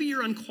clear, maybe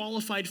you're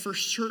unqualified for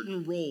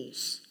certain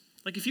roles.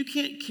 Like if you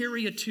can't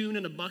carry a tune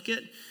in a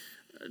bucket,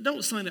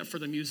 don't sign up for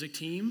the music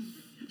team,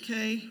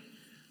 okay?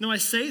 Now, I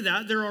say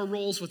that there are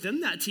roles within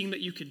that team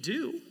that you could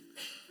do.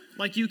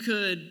 Like you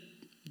could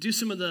do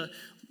some of the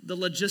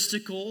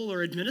logistical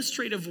or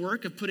administrative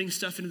work of putting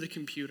stuff into the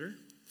computer.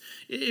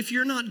 If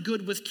you're not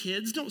good with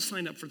kids, don't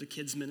sign up for the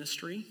kids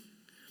ministry.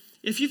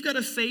 If you've got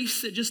a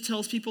face that just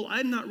tells people,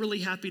 I'm not really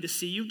happy to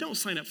see you, don't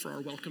sign up for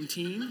our welcome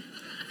team.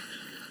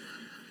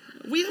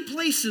 We have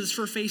places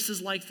for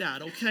faces like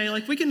that, okay?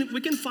 Like we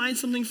can find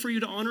something for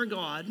you to honor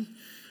God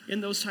in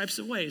those types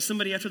of ways.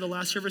 Somebody after the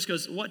last service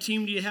goes, what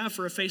team do you have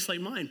for a face like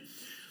mine?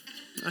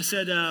 I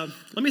said,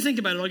 let me think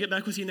about it. I'll get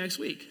back with you next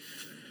week.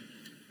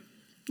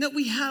 Now,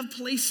 we have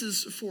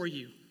places for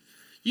you.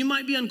 You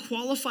might be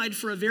unqualified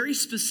for a very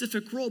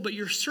specific role, but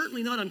you're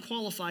certainly not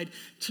unqualified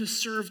to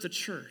serve the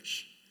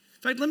church.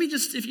 In fact, let me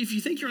just, if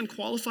you think you're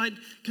unqualified,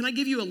 can I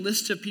give you a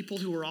list of people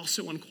who are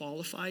also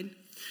unqualified?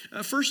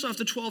 First off,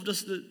 the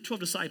 12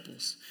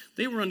 disciples.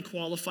 They were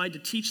unqualified to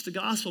teach the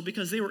gospel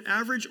because they were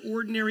average,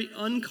 ordinary,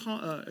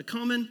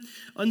 common,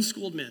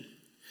 unschooled men.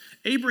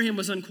 Abraham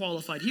was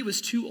unqualified. He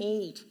was too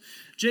old.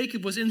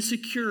 Jacob was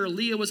insecure.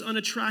 Leah was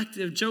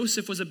unattractive.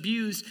 Joseph was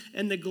abused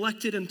and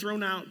neglected and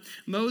thrown out.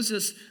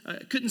 Moses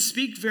couldn't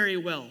speak very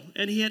well,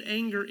 and he had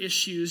anger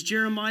issues.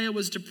 Jeremiah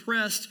was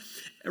depressed.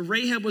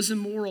 Rahab was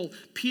immoral.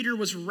 Peter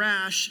was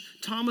rash.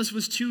 Thomas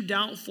was too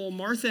doubtful.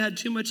 Martha had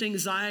too much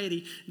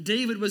anxiety.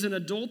 David was an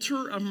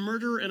adulterer, a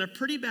murderer, and a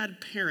pretty bad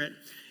parent.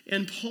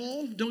 And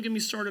Paul, don't get me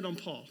started on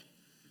Paul.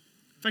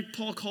 In fact,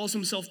 Paul calls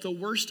himself the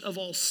worst of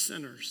all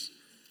sinners.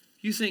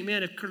 You think,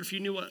 man, Kurt, if you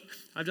knew what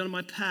I've done in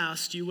my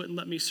past, you wouldn't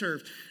let me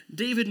serve.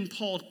 David and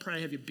Paul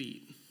probably have you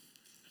beat.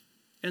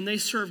 and they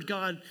served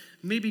God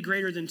maybe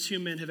greater than 2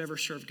 men have ever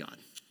served God.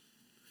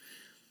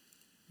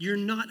 You're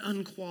not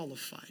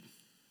unqualified.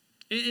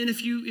 And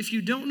if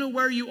you don't know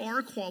where you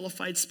are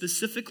qualified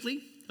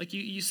specifically, like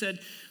you said,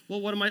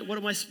 well,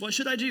 what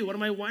should I do? What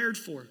am I wired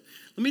for?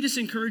 Let me just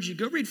encourage you,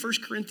 go read 1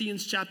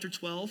 Corinthians chapter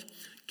 12.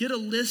 Get a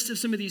list of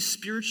some of these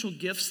spiritual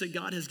gifts that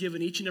God has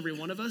given each and every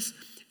one of us,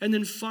 and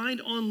then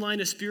find online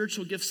a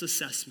spiritual gifts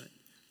assessment.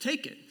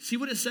 Take it, see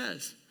what it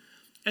says,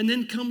 and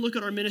then come look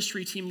at our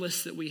ministry team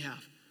list that we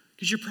have.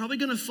 Because you're probably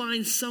going to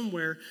find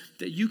somewhere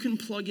that you can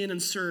plug in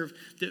and serve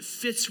that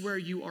fits where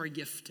you are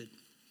gifted.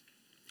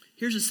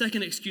 Here's a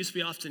second excuse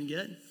we often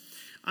get.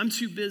 I'm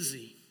too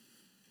busy.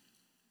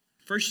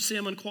 First you say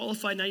I'm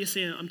unqualified, now you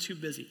say I'm too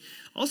busy.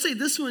 I'll say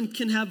this one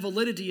can have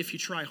validity if you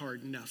try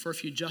hard enough or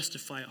if you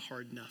justify it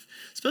hard enough.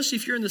 Especially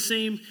if you're in the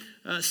same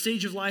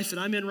stage of life that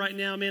I'm in right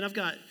now. Man, I've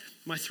got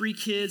my 3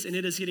 kids and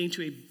it is getting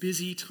to a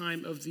busy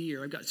time of the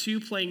year. I've got 2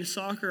 playing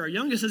soccer. Our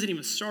youngest hasn't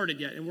even started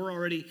yet and we're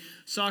already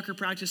soccer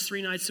practice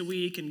 3 nights a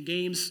week and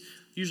games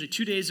usually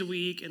 2 days a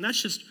week. And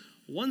that's just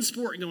one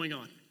sport going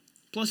on.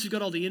 Plus, we've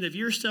got all the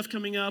end-of-year stuff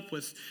coming up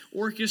with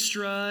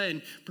orchestra and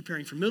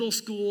preparing for middle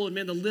school. And,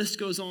 man, the list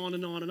goes on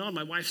and on and on.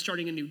 My wife's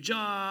starting a new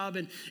job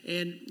and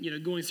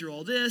going through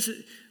all this.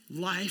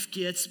 Life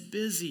gets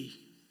busy.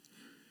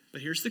 But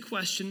here's the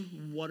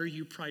question, what are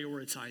you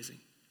prioritizing?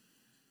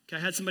 Okay, I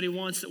had somebody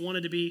once that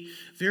wanted to be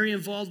very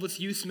involved with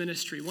youth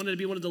ministry, wanted to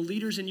be one of the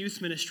leaders in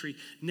youth ministry,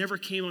 never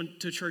came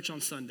to church on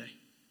Sunday.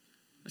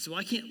 I said, well,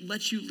 I can't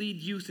let you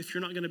lead youth if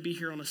you're not going to be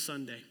here on a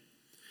Sunday.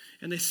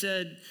 And they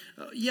said,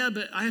 yeah,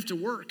 but I have to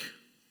work.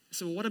 I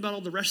said, well, what about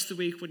all the rest of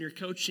the week when you're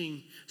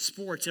coaching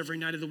sports every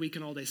night of the week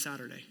and all day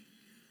Saturday?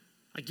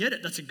 I get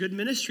it. That's a good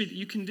ministry that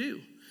you can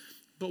do.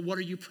 But what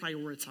are you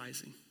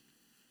prioritizing?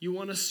 You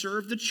want to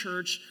serve the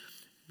church,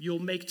 you'll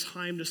make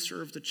time to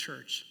serve the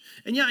church.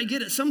 And yeah, I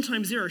get it.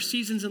 Sometimes there are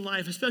seasons in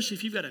life, especially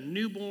if you've got a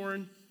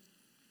newborn,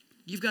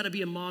 you've got to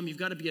be a mom, you've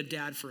got to be a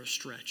dad for a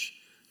stretch.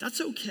 That's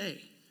okay.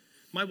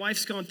 My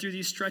wife's gone through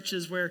these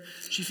stretches where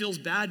she feels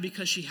bad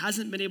because she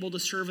hasn't been able to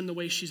serve in the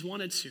way she's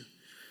wanted to.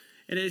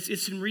 And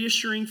it's been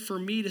reassuring for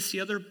me to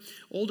see other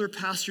older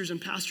pastors and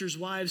pastors'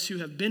 wives who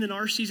have been in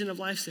our season of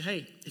life say,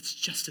 hey, it's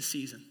just a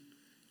season.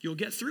 You'll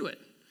get through it.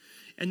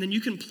 And then you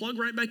can plug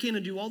right back in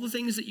and do all the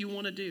things that you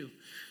want to do.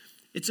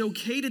 It's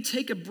okay to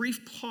take a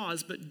brief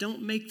pause, but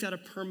don't make that a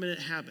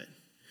permanent habit.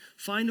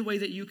 Find a way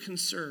that you can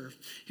serve.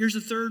 Here's the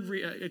third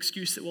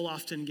excuse that we'll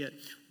often get.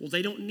 Well,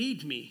 they don't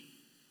need me.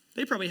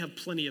 They probably have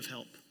plenty of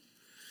help.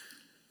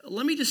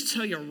 Let me just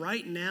tell you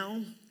right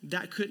now,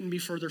 that couldn't be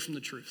further from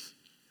the truth.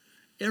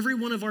 Every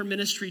one of our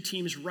ministry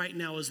teams right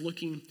now is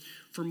looking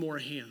for more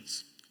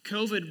hands.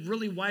 COVID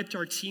really wiped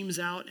our teams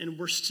out, and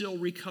we're still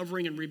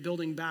recovering and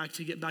rebuilding back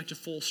to get back to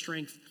full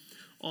strength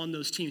on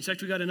those teams. In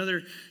fact, we got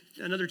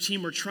another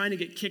team we're trying to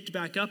get kicked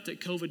back up that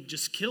COVID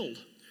just killed.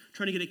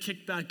 Trying to get it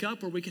kicked back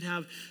up where we could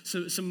have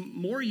some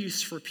more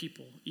use for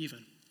people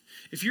even.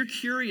 If you're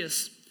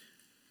curious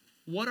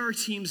what our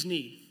teams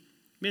need,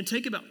 man,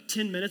 take about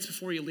 10 minutes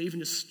before you leave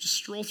and just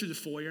stroll through the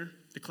foyer,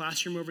 the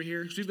classroom over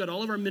here. So we've got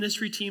all of our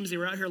ministry teams. They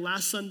were out here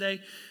last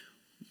Sunday.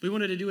 We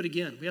wanted to do it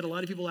again. We had a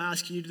lot of people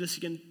ask, can you do this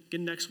again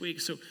next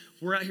week? So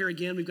we're out here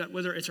again. We've got,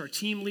 whether it's our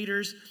team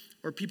leaders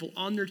or people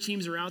on their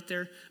teams are out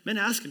there, men,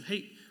 ask them,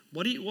 hey,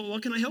 what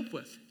can I help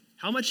with?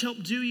 How much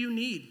help do you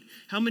need?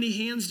 How many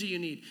hands do you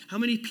need? How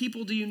many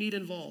people do you need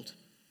involved?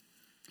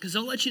 Because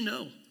they'll let you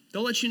know.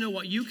 They'll let you know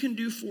what you can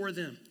do for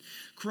them.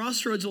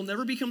 Crossroads will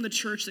never become the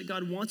church that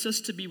God wants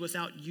us to be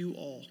without you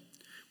all.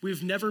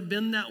 We've never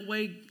been that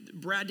way.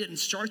 Brad didn't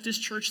start this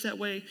church that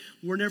way.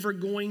 We're never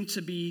going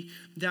to be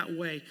that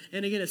way.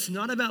 And again, it's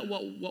not about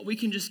what we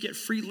can just get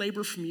free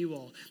labor from you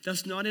all.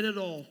 That's not it at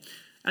all.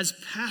 As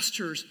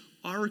pastors,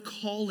 our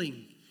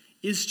calling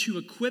is to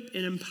equip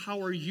and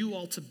empower you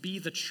all to be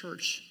the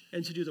church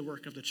and to do the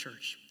work of the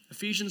church.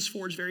 Ephesians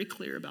 4 is very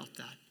clear about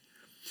that.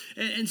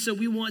 And so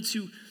we want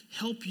to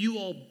help you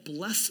all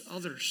bless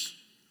others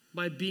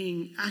by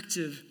being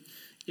active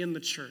in the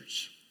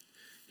church.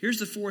 Here's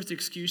the fourth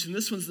excuse, and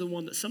this one's the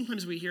one that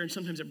sometimes we hear and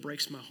sometimes it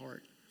breaks my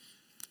heart.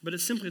 But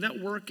it's simply, that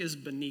work is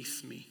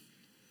beneath me.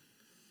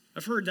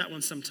 I've heard that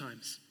one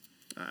sometimes.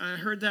 I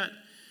heard that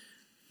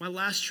my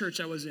last church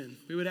I was in.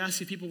 We would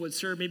ask if people would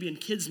serve maybe in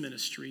kids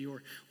ministry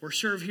or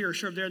serve here or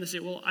serve there, and they say,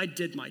 well, I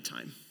did my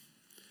time.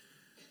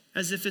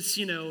 As if it's,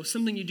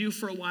 something you do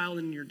for a while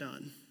and you're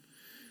done.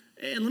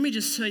 And let me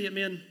just tell you,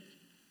 man,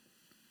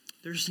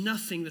 there's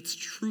nothing that's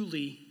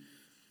truly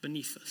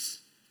beneath us.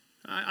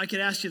 I could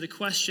ask you the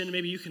question,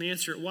 maybe you can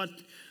answer it.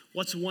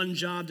 What's one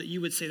job that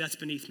you would say that's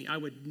beneath me? I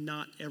would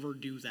not ever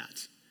do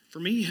that. For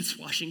me, it's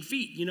washing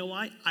feet. You know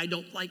why? I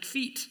don't like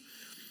feet.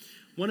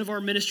 One of our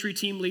ministry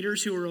team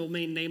leaders, who will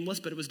remain nameless,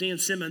 but it was Dan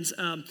Simmons,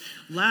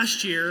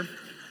 last year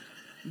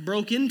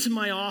broke into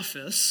my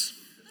office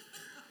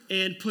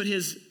and put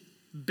his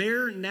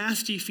bare,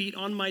 nasty feet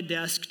on my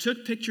desk,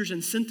 took pictures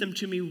and sent them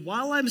to me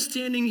while I'm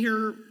standing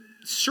here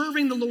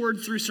serving the Lord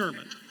through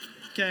sermon,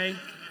 okay?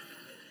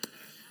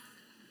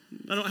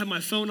 I don't have my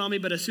phone on me,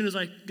 but as soon as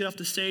I get off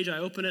the stage, I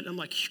open it, and I'm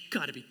like, you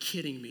gotta be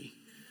kidding me.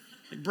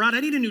 Like, Brad, I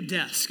need a new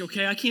desk,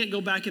 okay? I can't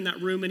go back in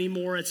that room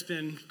anymore. It's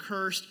been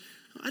cursed.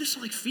 I just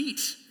don't like feet,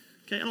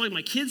 okay? I don't like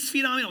my kids'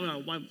 feet on me. I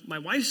don't like my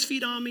wife's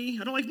feet on me.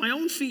 I don't like my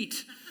own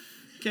feet,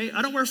 okay?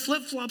 I don't wear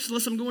flip-flops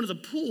unless I'm going to the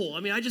pool. I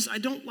mean, I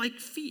don't like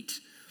feet.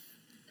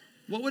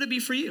 What would it be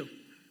for you?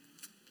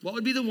 What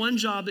would be the one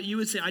job that you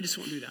would say, I just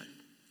won't do that?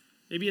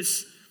 Maybe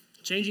it's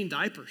changing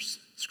diapers,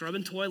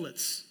 scrubbing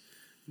toilets.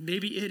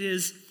 Maybe it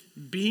is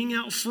being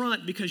out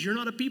front because you're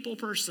not a people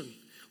person.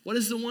 What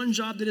is the one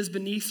job that is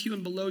beneath you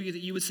and below you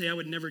that you would say, I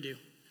would never do?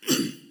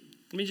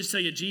 Let me just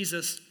tell you,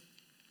 Jesus,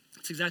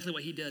 that's exactly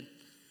what he did.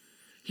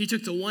 He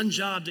took the one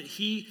job that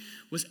he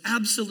was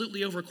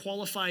absolutely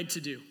overqualified to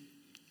do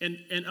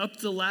and up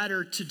the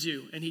ladder to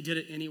do, and he did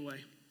it anyway.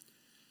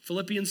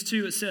 Philippians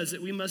 2, it says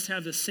that we must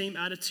have the same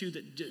attitude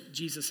that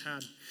Jesus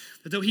had.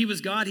 That though he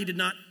was God, he did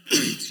not,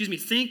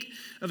 think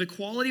of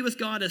equality with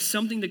God as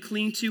something to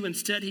cling to.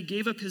 Instead, he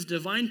gave up his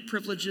divine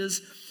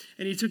privileges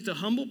and he took the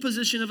humble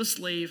position of a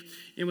slave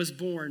and was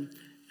born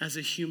as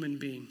a human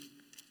being.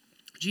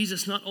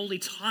 Jesus not only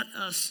taught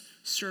us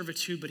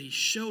servitude, but he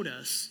showed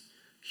us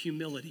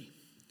humility.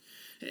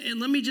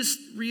 And let me just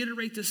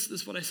reiterate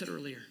this what I said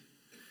earlier.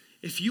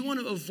 If you want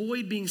to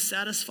avoid being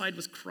satisfied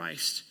with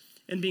Christ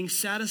and being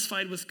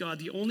satisfied with God,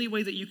 the only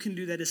way that you can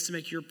do that is to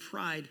make your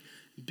pride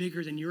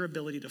bigger than your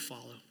ability to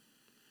follow.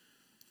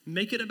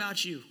 Make it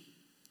about you.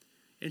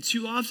 And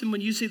too often when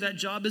you say that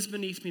job is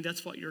beneath me,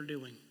 that's what you're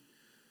doing.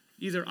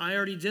 Either I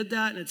already did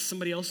that and it's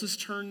somebody else's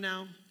turn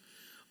now,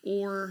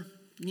 or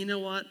you know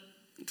what?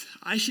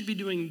 I should be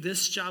doing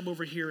this job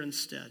over here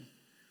instead.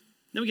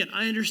 Now again,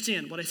 I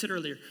understand what I said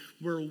earlier.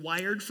 We're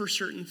wired for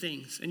certain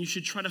things, and you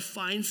should try to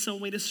find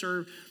some way to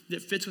serve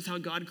that fits with how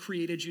God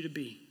created you to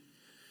be.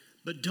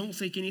 But don't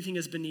think anything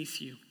is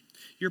beneath you.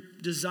 Your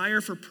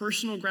desire for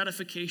personal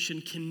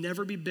gratification can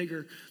never be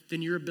bigger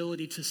than your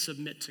ability to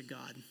submit to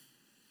God.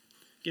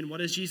 Again, what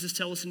does Jesus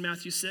tell us in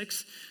Matthew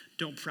 6?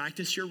 Don't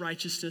practice your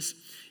righteousness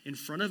in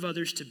front of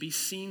others to be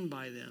seen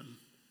by them.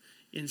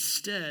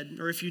 Instead,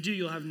 or if you do,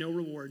 you'll have no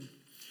reward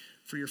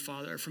from your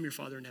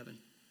Father in heaven.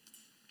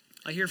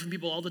 I hear from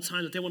people all the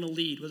time that they want to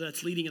lead, whether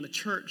that's leading in the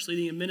church,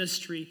 leading in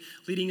ministry,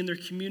 leading in their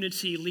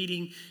community,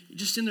 leading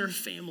just in their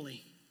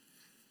family.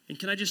 And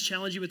can I just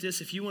challenge you with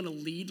this? If you want to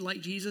lead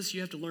like Jesus, you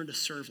have to learn to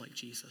serve like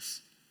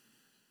Jesus.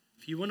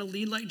 If you want to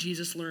lead like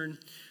Jesus, learn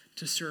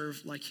to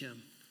serve like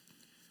him.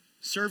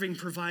 Serving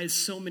provides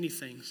so many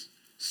things,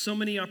 so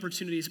many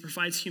opportunities. It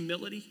provides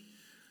humility.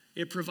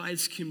 It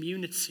provides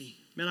community.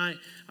 Man,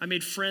 I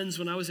made friends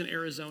when I was in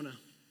Arizona.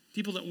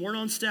 People that weren't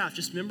on staff,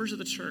 just members of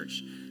the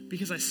church,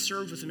 because I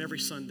served with them every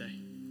Sunday.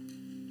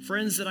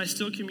 Friends that I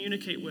still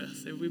communicate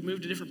with. We've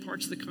moved to different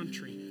parts of the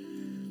country.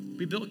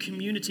 We built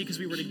community because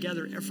we were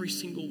together every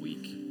single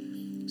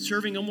week.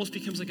 Serving almost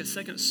becomes like a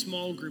second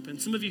small group. And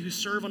some of you who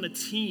serve on a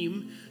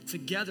team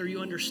together,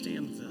 you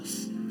understand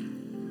this.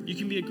 You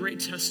can be a great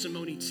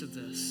testimony to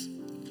this.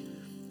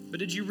 But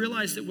did you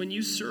realize that when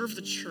you serve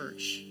the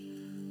church,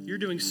 you're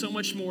doing so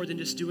much more than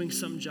just doing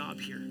some job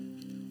here?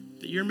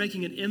 That you're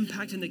making an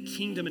impact in the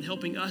kingdom and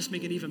helping us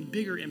make an even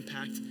bigger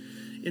impact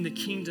in the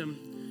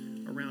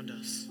kingdom around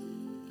us.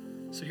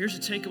 So here's a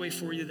takeaway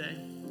for you today.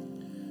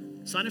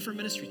 Sign up for a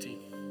ministry team.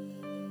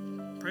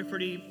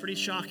 Probably pretty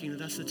shocking that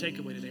that's the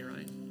takeaway today,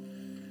 right?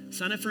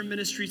 Sign up for a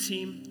ministry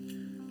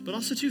team, but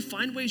also too,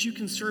 find ways you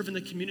can serve in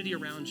the community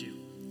around you.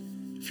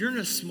 If you're in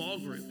a small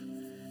group,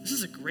 this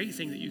is a great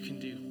thing that you can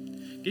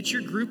do. Get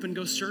your group and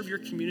go serve your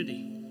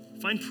community.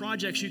 Find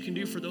projects you can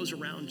do for those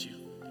around you.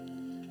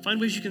 Find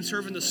ways you can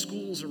serve in the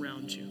schools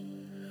around you,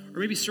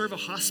 or maybe serve a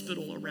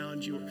hospital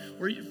around you,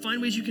 or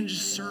find ways you can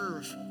just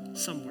serve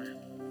somewhere.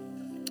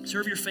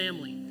 Serve your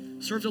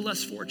family, serve the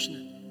less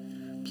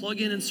fortunate.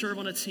 Plug in and serve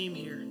on a team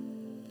here.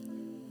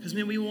 Because,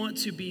 man, we want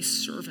to be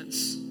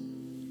servants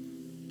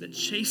that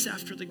chase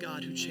after the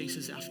God who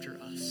chases after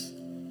us.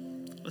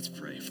 Let's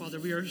pray. Father,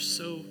 we are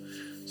so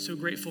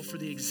grateful for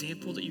the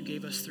example that you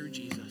gave us through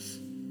Jesus.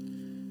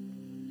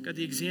 God,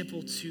 the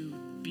example to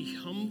be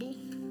humble,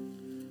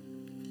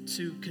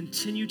 to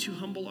continue to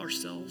humble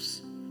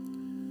ourselves,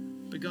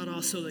 but God,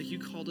 also like you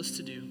called us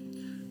to do,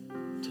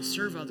 to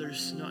serve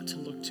others, not to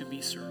look to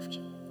be served.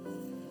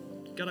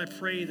 God, I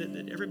pray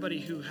that everybody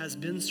who has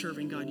been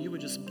serving, God, you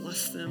would just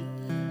bless them,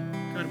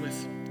 God,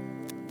 with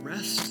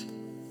rest,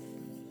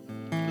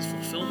 with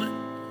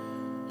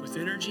fulfillment, with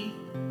energy.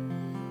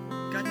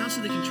 God, not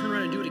so they can turn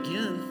around and do it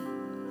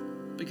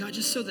again, but God,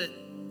 just so that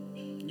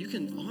you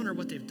can honor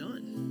what they've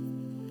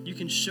done. You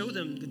can show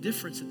them the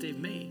difference that they've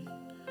made.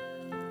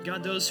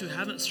 God, those who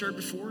haven't served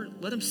before,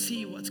 let them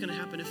see what's going to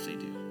happen if they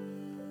do.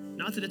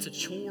 Not that it's a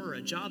chore or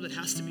a job that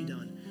has to be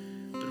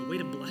done, but a way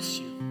to bless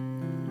you,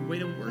 a way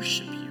to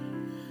worship you,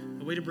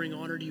 a way to bring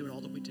honor to you in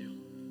all that we do.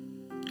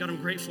 God,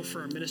 I'm grateful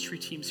for our ministry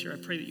teams here. I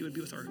pray that you would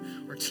be with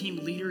our team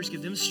leaders,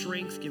 give them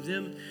strength, give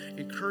them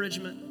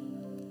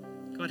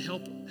encouragement. God,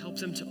 help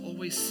them to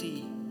always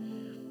see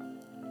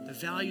the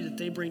value that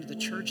they bring to the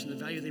church and the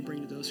value they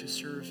bring to those who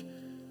serve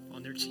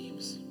on their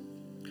teams.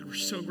 God, we're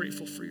so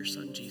grateful for your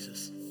son,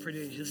 Jesus. Pray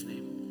today in his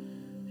name.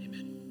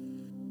 Amen.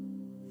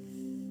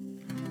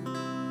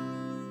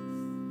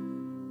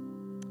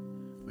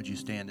 Would you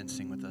stand and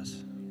sing with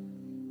us?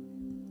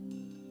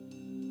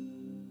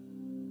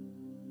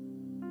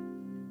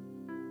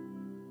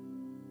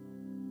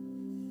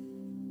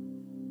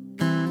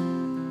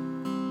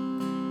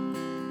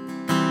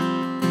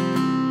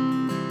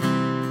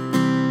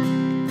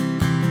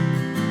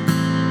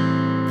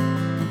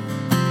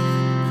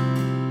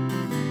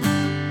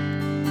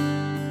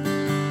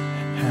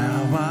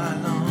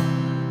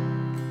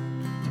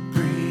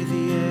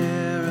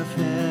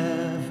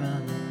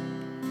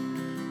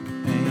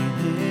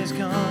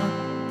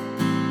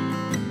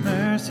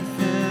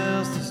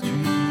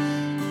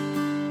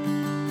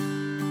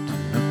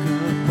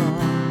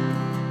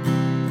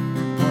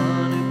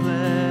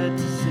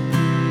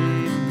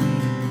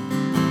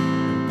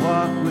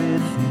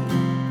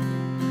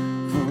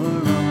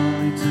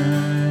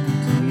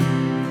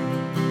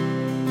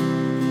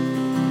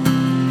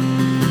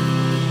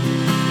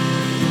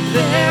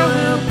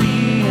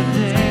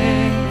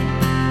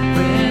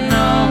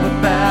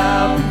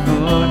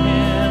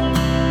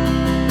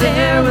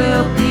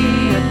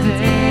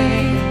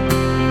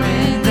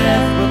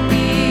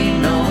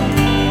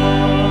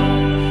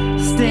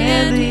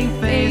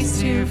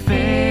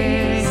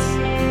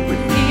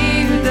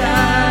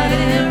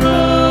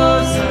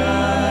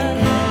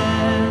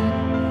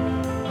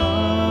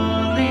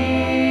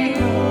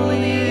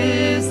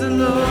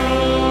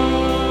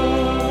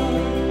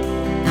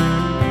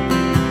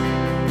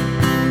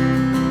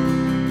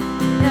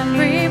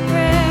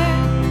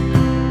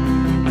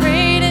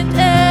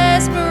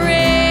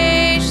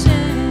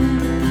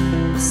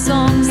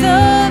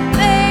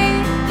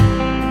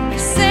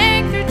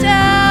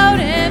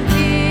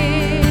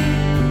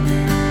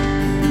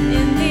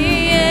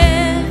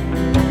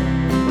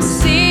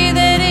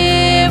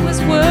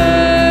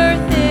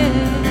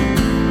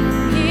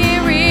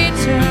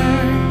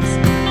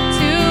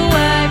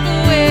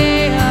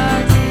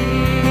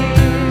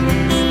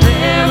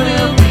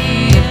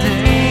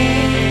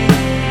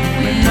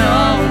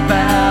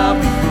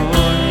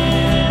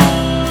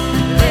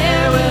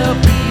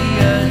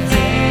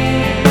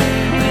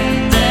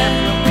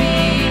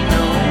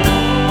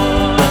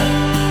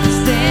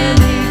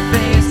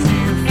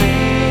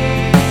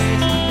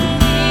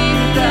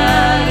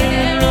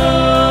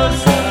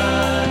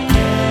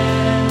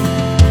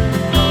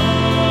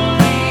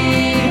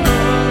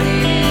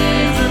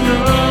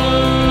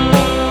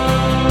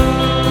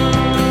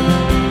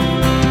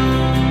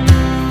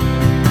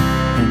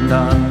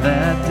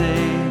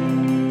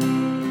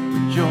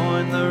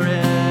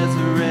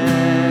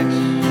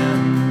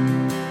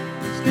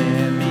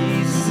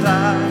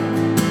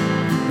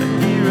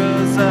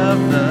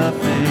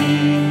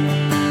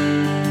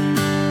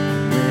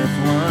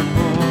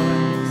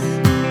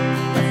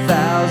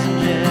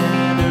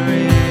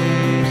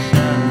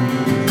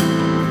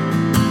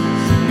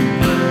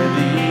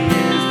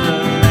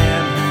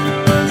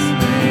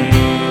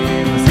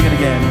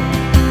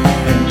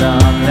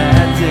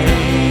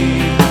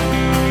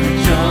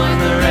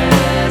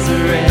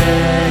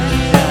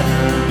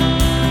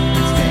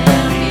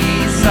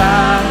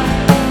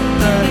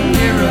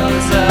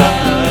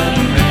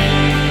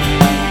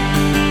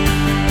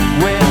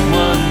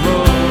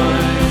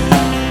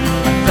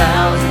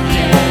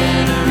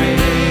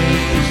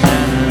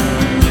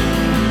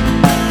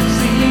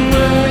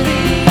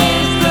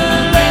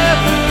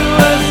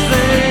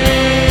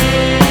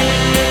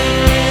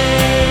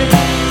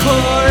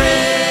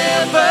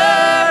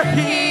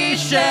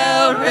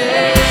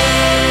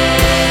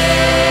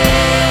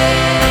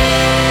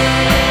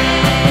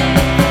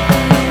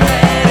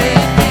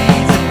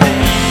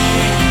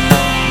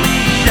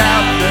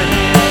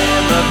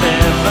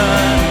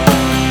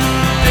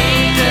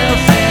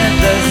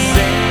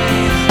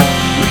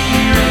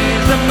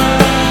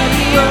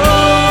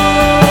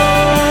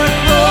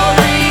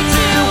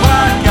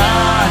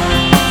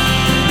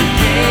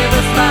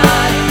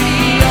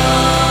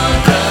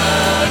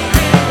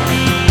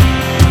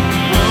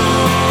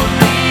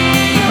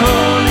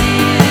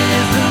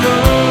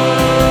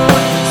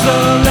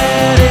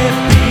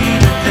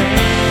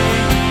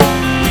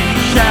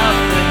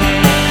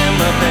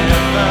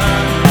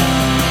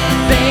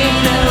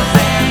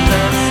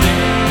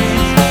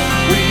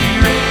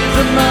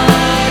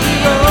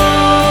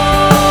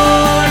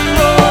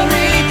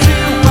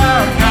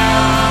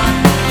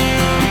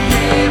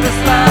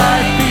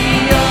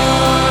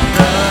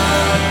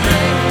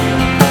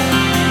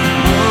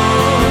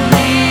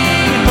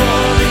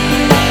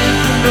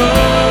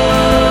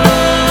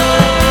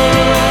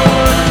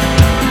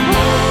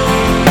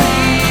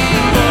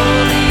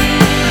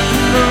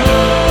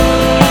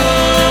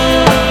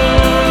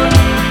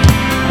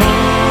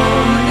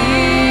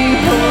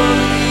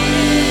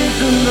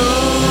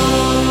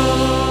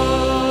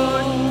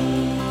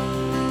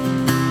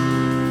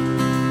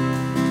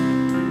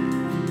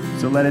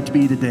 let it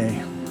be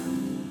today.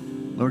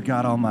 Lord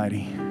God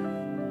Almighty,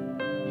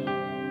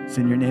 it's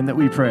in your name that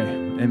we pray.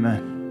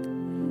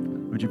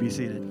 Amen. Would you be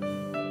seated?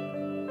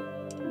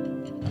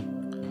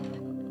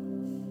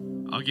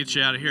 I'll get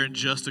you out of here in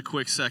just a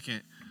quick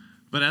second.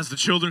 But as the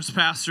children's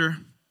pastor,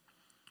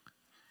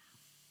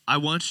 I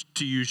want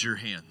to use your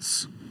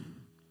hands.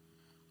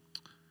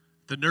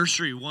 The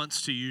nursery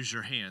wants to use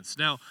your hands.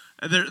 Now,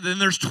 then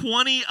there's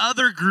 20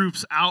 other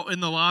groups out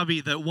in the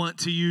lobby that want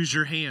to use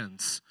your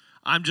hands.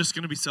 I'm just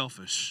going to be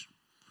selfish.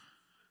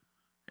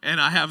 And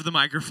I have the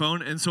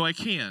microphone, and so I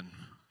can.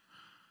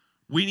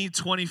 We need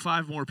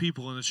 25 more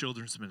people in the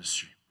children's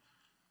ministry.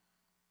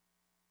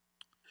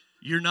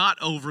 You're not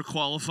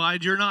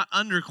overqualified. You're not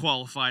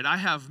underqualified. I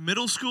have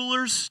middle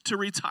schoolers to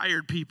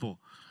retired people.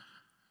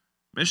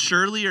 Miss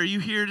Shirley, are you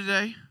here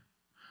today?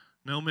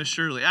 No, Miss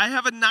Shirley. I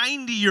have a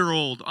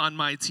 90-year-old on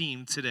my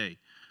team today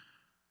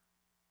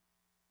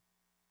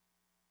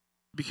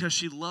because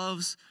she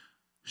loves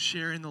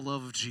sharing the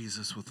love of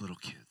Jesus with little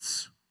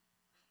kids.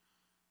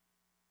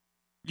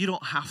 You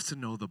don't have to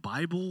know the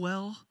Bible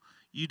well.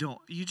 You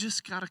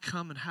just got to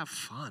come and have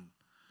fun.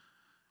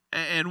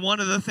 And one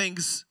of the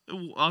things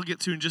I'll get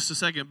to in just a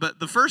second,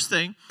 but the first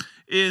thing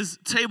is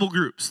table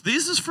groups.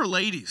 This is for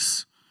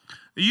ladies.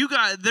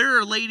 There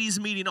are ladies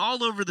meeting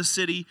all over the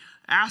city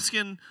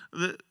asking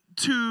the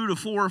 2 to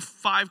 4 or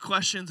 5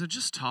 questions and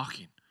just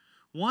talking.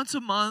 Once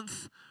a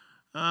month,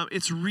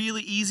 it's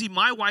really easy.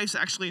 My wife's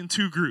actually in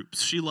 2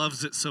 groups. She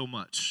loves it so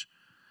much.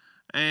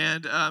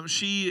 And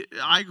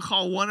I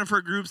call one of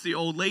her groups the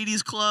Old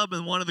Ladies Club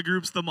and one of the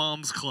groups the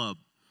Moms Club.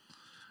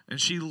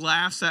 And she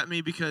laughs at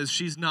me because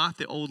she's not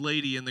the old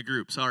lady in the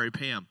group. Sorry,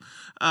 Pam.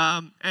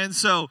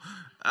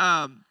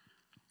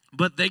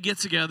 But they get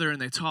together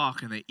and they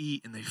talk and they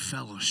eat and they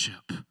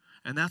fellowship.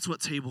 And that's what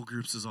table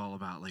groups is all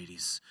about,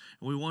 ladies.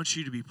 And we want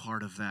you to be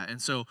part of that.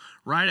 And so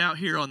right out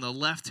here on the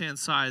left-hand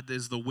side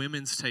is the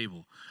women's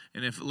table.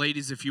 And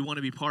if you want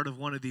to be part of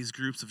one of these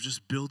groups of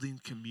just building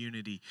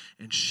community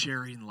and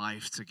sharing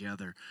life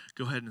together,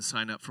 go ahead and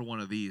sign up for one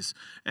of these.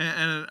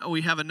 And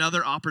we have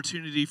another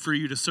opportunity for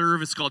you to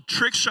serve. It's called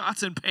Trick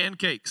Shots and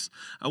Pancakes.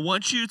 I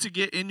want you to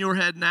get in your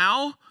head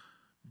now,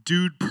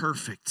 Dude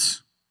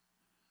Perfect.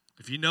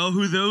 If you know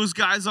who those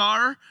guys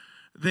are,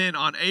 then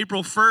on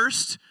April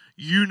 1st,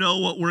 you know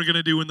what we're going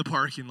to do in the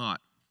parking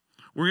lot.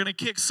 We're going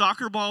to kick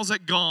soccer balls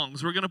at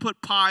gongs. We're going to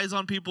put pies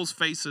on people's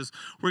faces.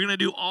 We're going to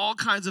do all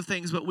kinds of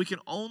things, but we can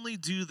only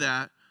do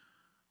that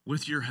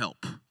with your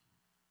help.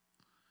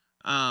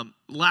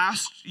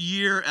 Last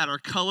year at our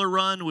Color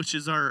Run, which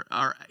is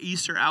our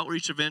Easter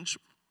outreach event,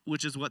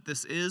 which is what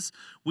this is,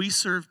 we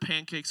served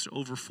pancakes to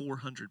over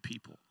 400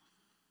 people.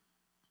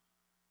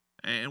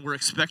 And we're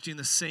expecting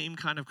the same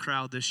kind of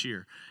crowd this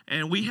year.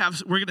 And we're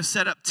going to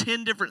set up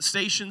 10 different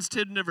stations,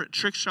 10 different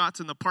trick shots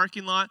in the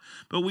parking lot.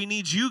 But we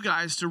need you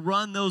guys to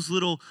run those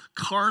little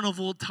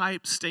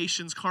carnival-type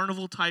stations,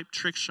 carnival-type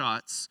trick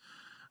shots.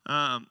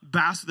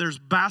 There's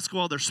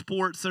basketball, there's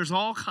sports, there's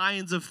all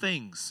kinds of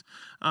things.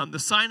 The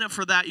sign up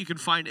for that you can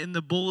find in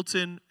the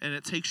bulletin, and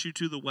it takes you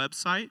to the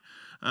website.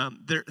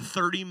 They're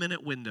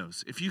 30-minute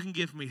windows. If you can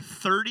give me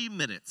 30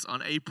 minutes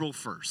on April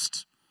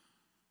 1st,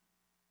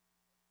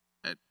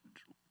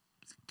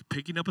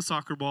 picking up a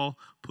soccer ball,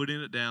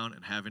 putting it down,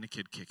 and having a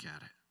kid kick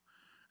at it.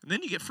 And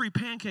then you get free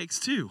pancakes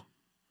too.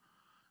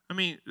 I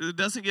mean, it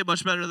doesn't get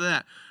much better than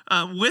that.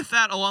 With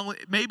that,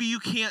 maybe you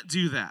can't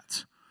do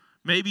that.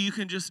 Maybe you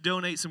can just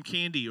donate some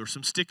candy or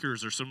some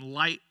stickers or some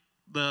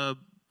the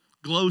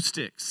glow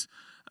sticks.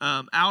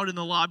 Out in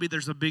the lobby,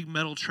 there's a big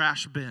metal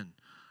trash bin.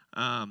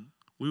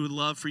 We would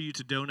love for you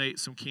to donate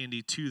some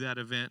candy to that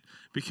event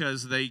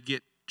because they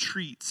get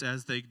treats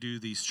as they do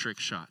these trick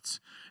shots.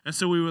 And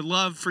so we would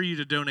love for you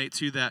to donate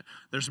to that.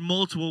 There's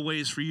multiple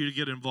ways for you to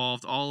get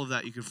involved. All of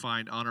that you can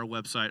find on our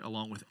website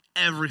along with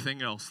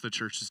everything else the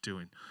church is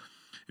doing.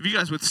 If you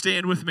guys would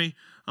stand with me,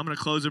 I'm going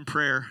to close in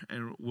prayer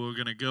and we're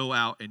going to go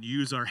out and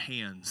use our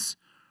hands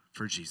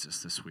for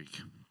Jesus this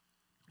week.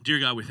 Dear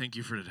God, we thank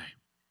you for today.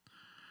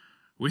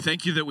 We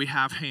thank you that we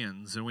have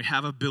hands and we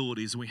have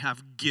abilities and we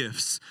have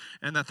gifts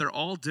and that they're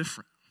all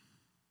different.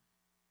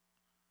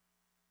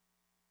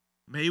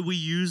 May we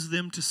use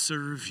them to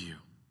serve you.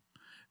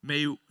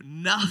 May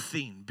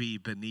nothing be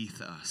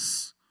beneath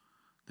us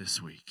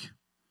this week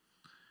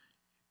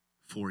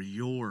for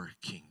your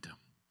kingdom.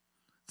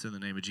 It's in the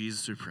name of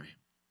Jesus we pray.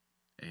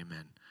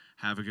 Amen.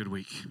 Have a good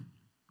week.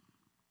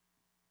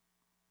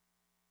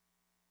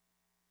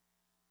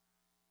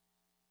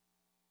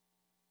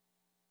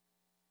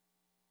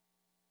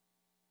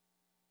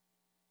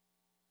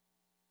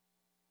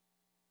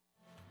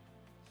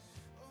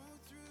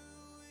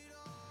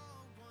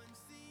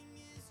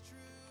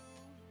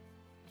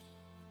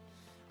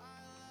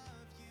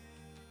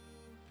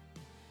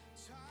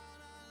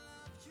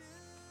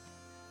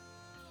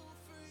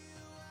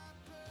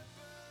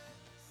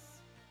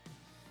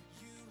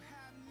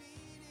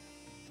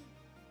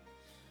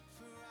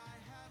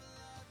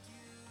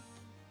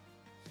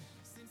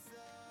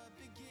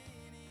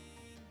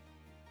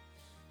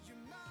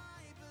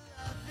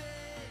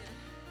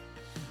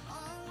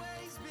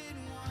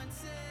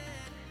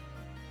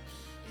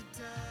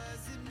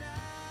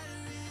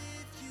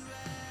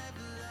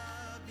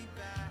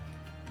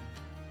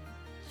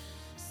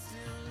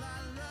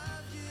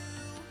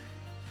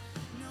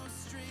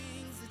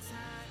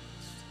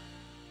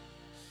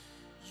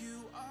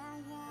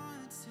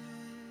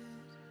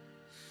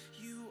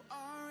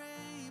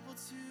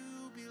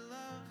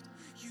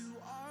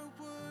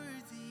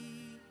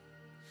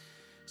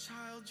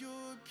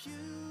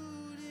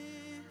 beautiful,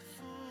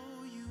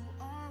 you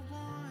are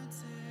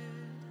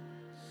wanted,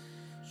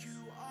 you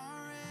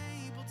are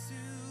able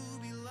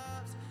to be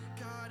loved.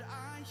 God,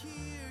 I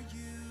hear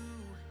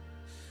you.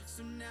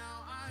 So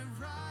now I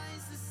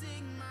rise to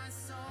sing my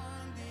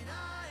song that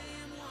I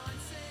am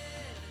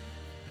wanted.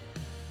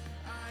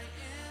 I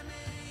am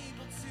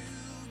able to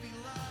be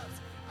loved.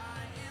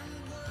 I am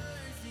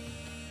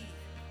worthy.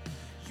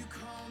 You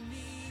call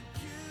me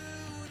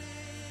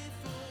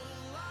beautiful.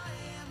 I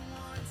am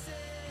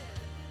wanted.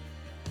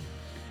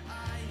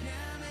 I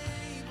am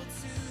able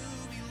to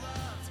be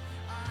loved.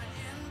 I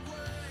am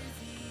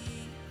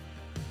worthy.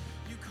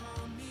 You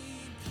call me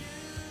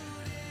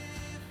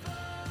beautiful.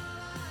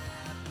 I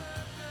have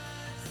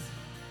purpose.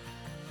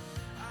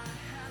 I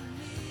have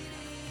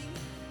meaning.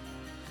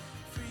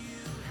 For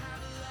you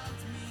have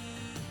loved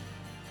me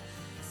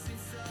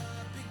since the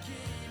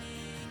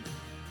beginning.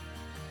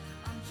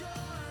 I'm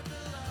your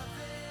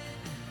beloved,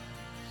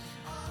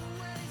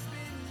 always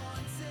been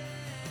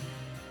wanted.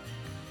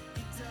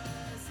 It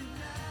doesn't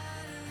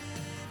matter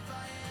if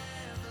I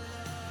ever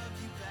love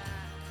you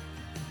back.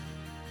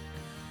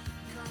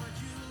 God,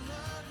 you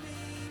love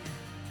me,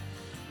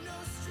 no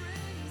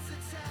strings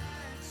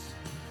attached.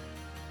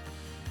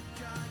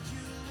 God,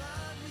 you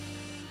love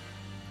me,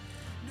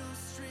 no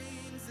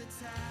strings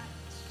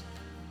attached.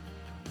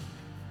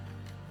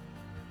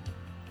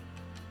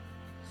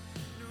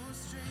 No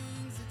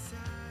strings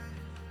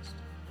attached.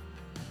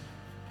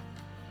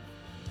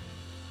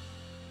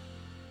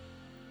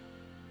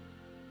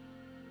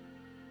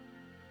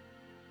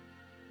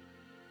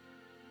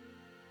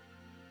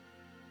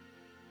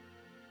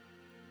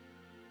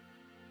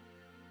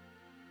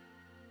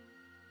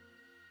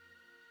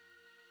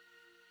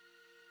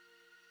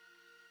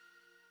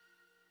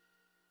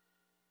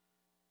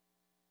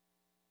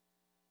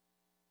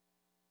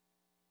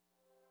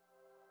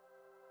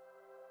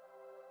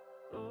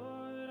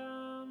 Lord,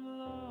 I'm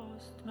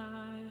lost,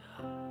 my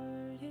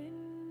heart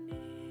in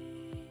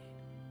need.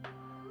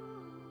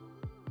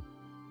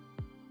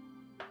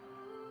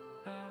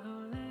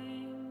 I'll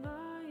lay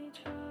my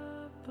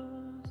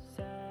troubles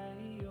at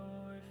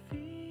your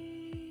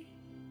feet.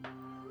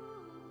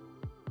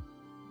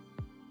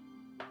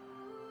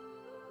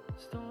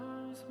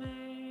 Storms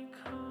may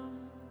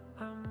come,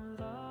 I'm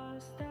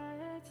lost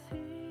at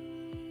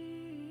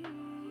sea.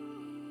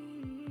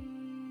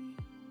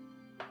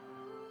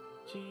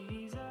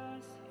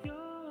 Jesus,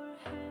 your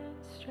hand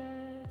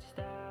stretched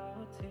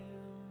out to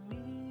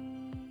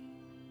me.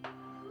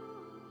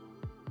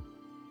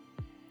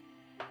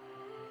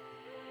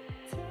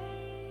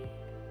 Take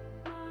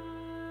my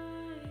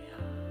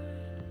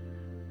heart,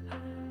 I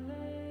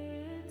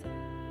lay it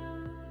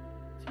down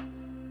to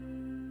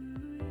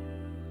you.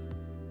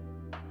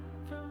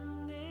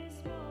 From this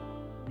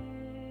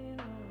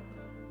moment on,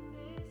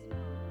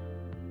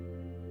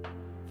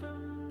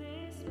 from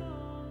this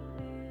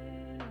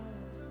moment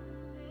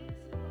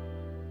on,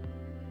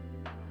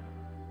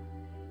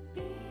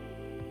 be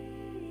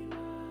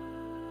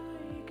my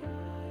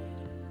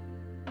guide,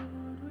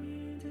 Lord, we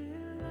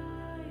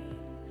delight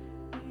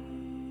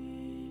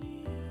in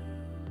you.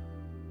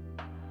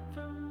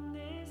 From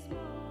this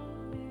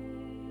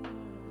moment on,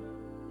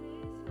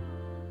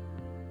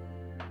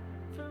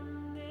 from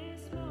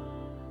this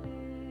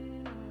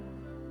moment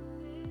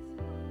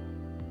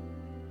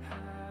on,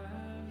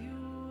 have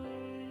your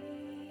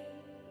way.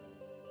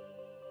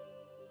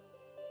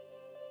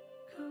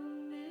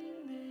 Come in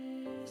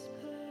this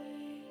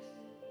place.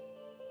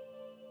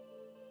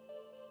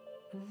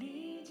 I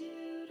need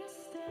you to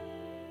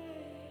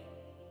stay.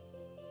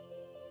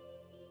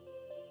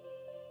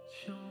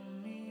 Show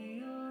me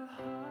your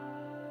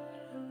heart,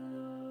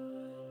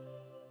 Lord.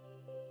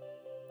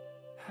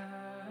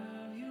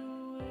 Have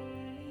your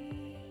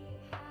way.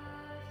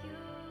 Have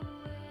your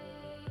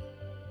way.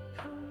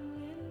 Come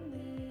in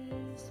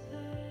this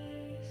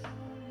place.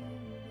 Come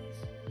in this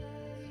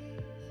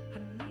place. I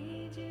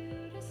need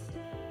you to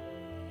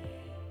stay.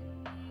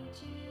 I need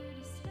you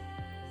to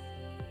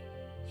stay.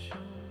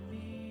 Show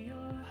me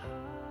your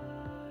heart.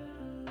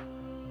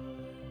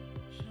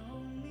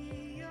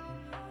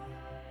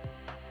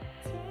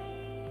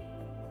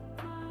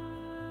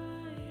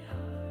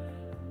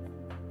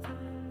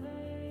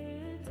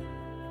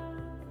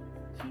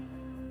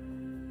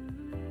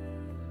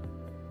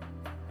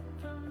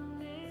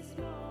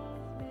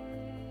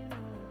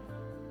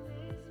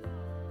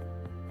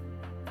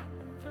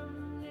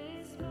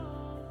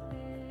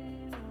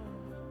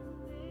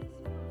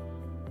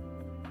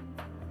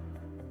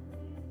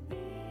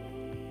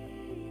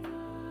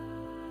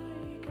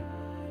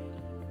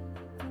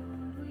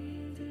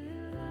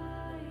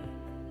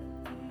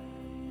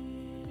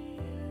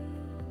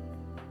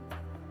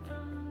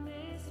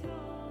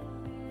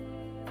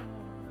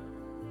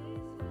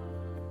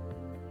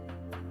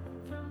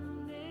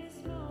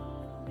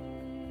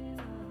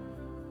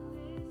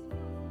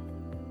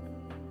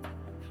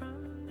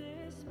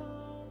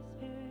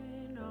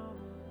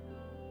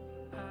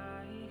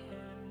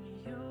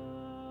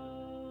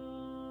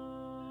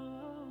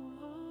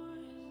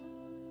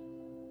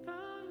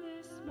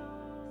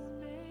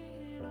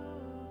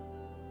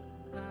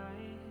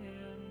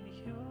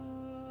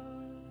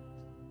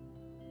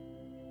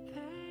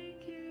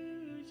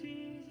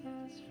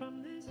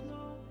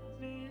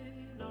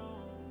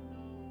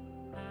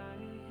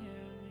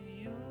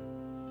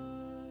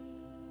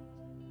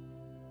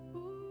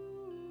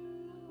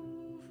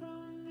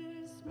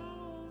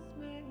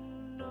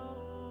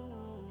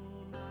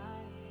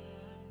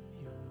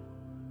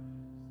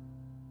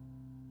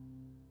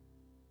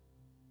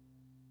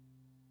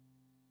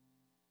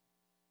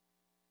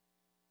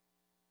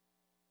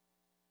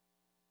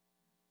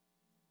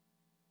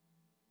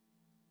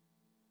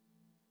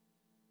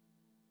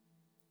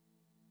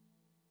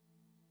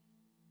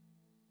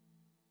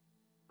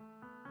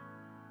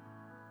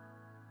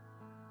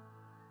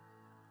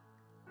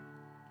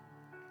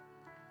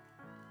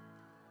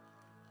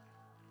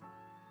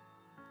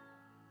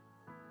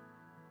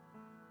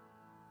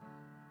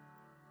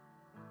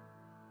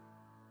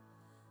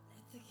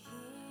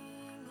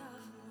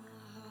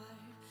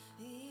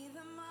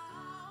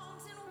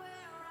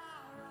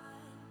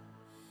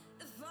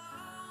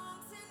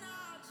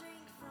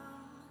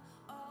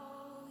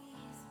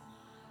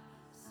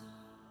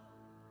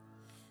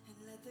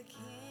 Let the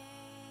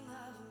king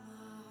of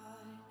my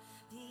heart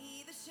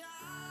be the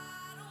shine.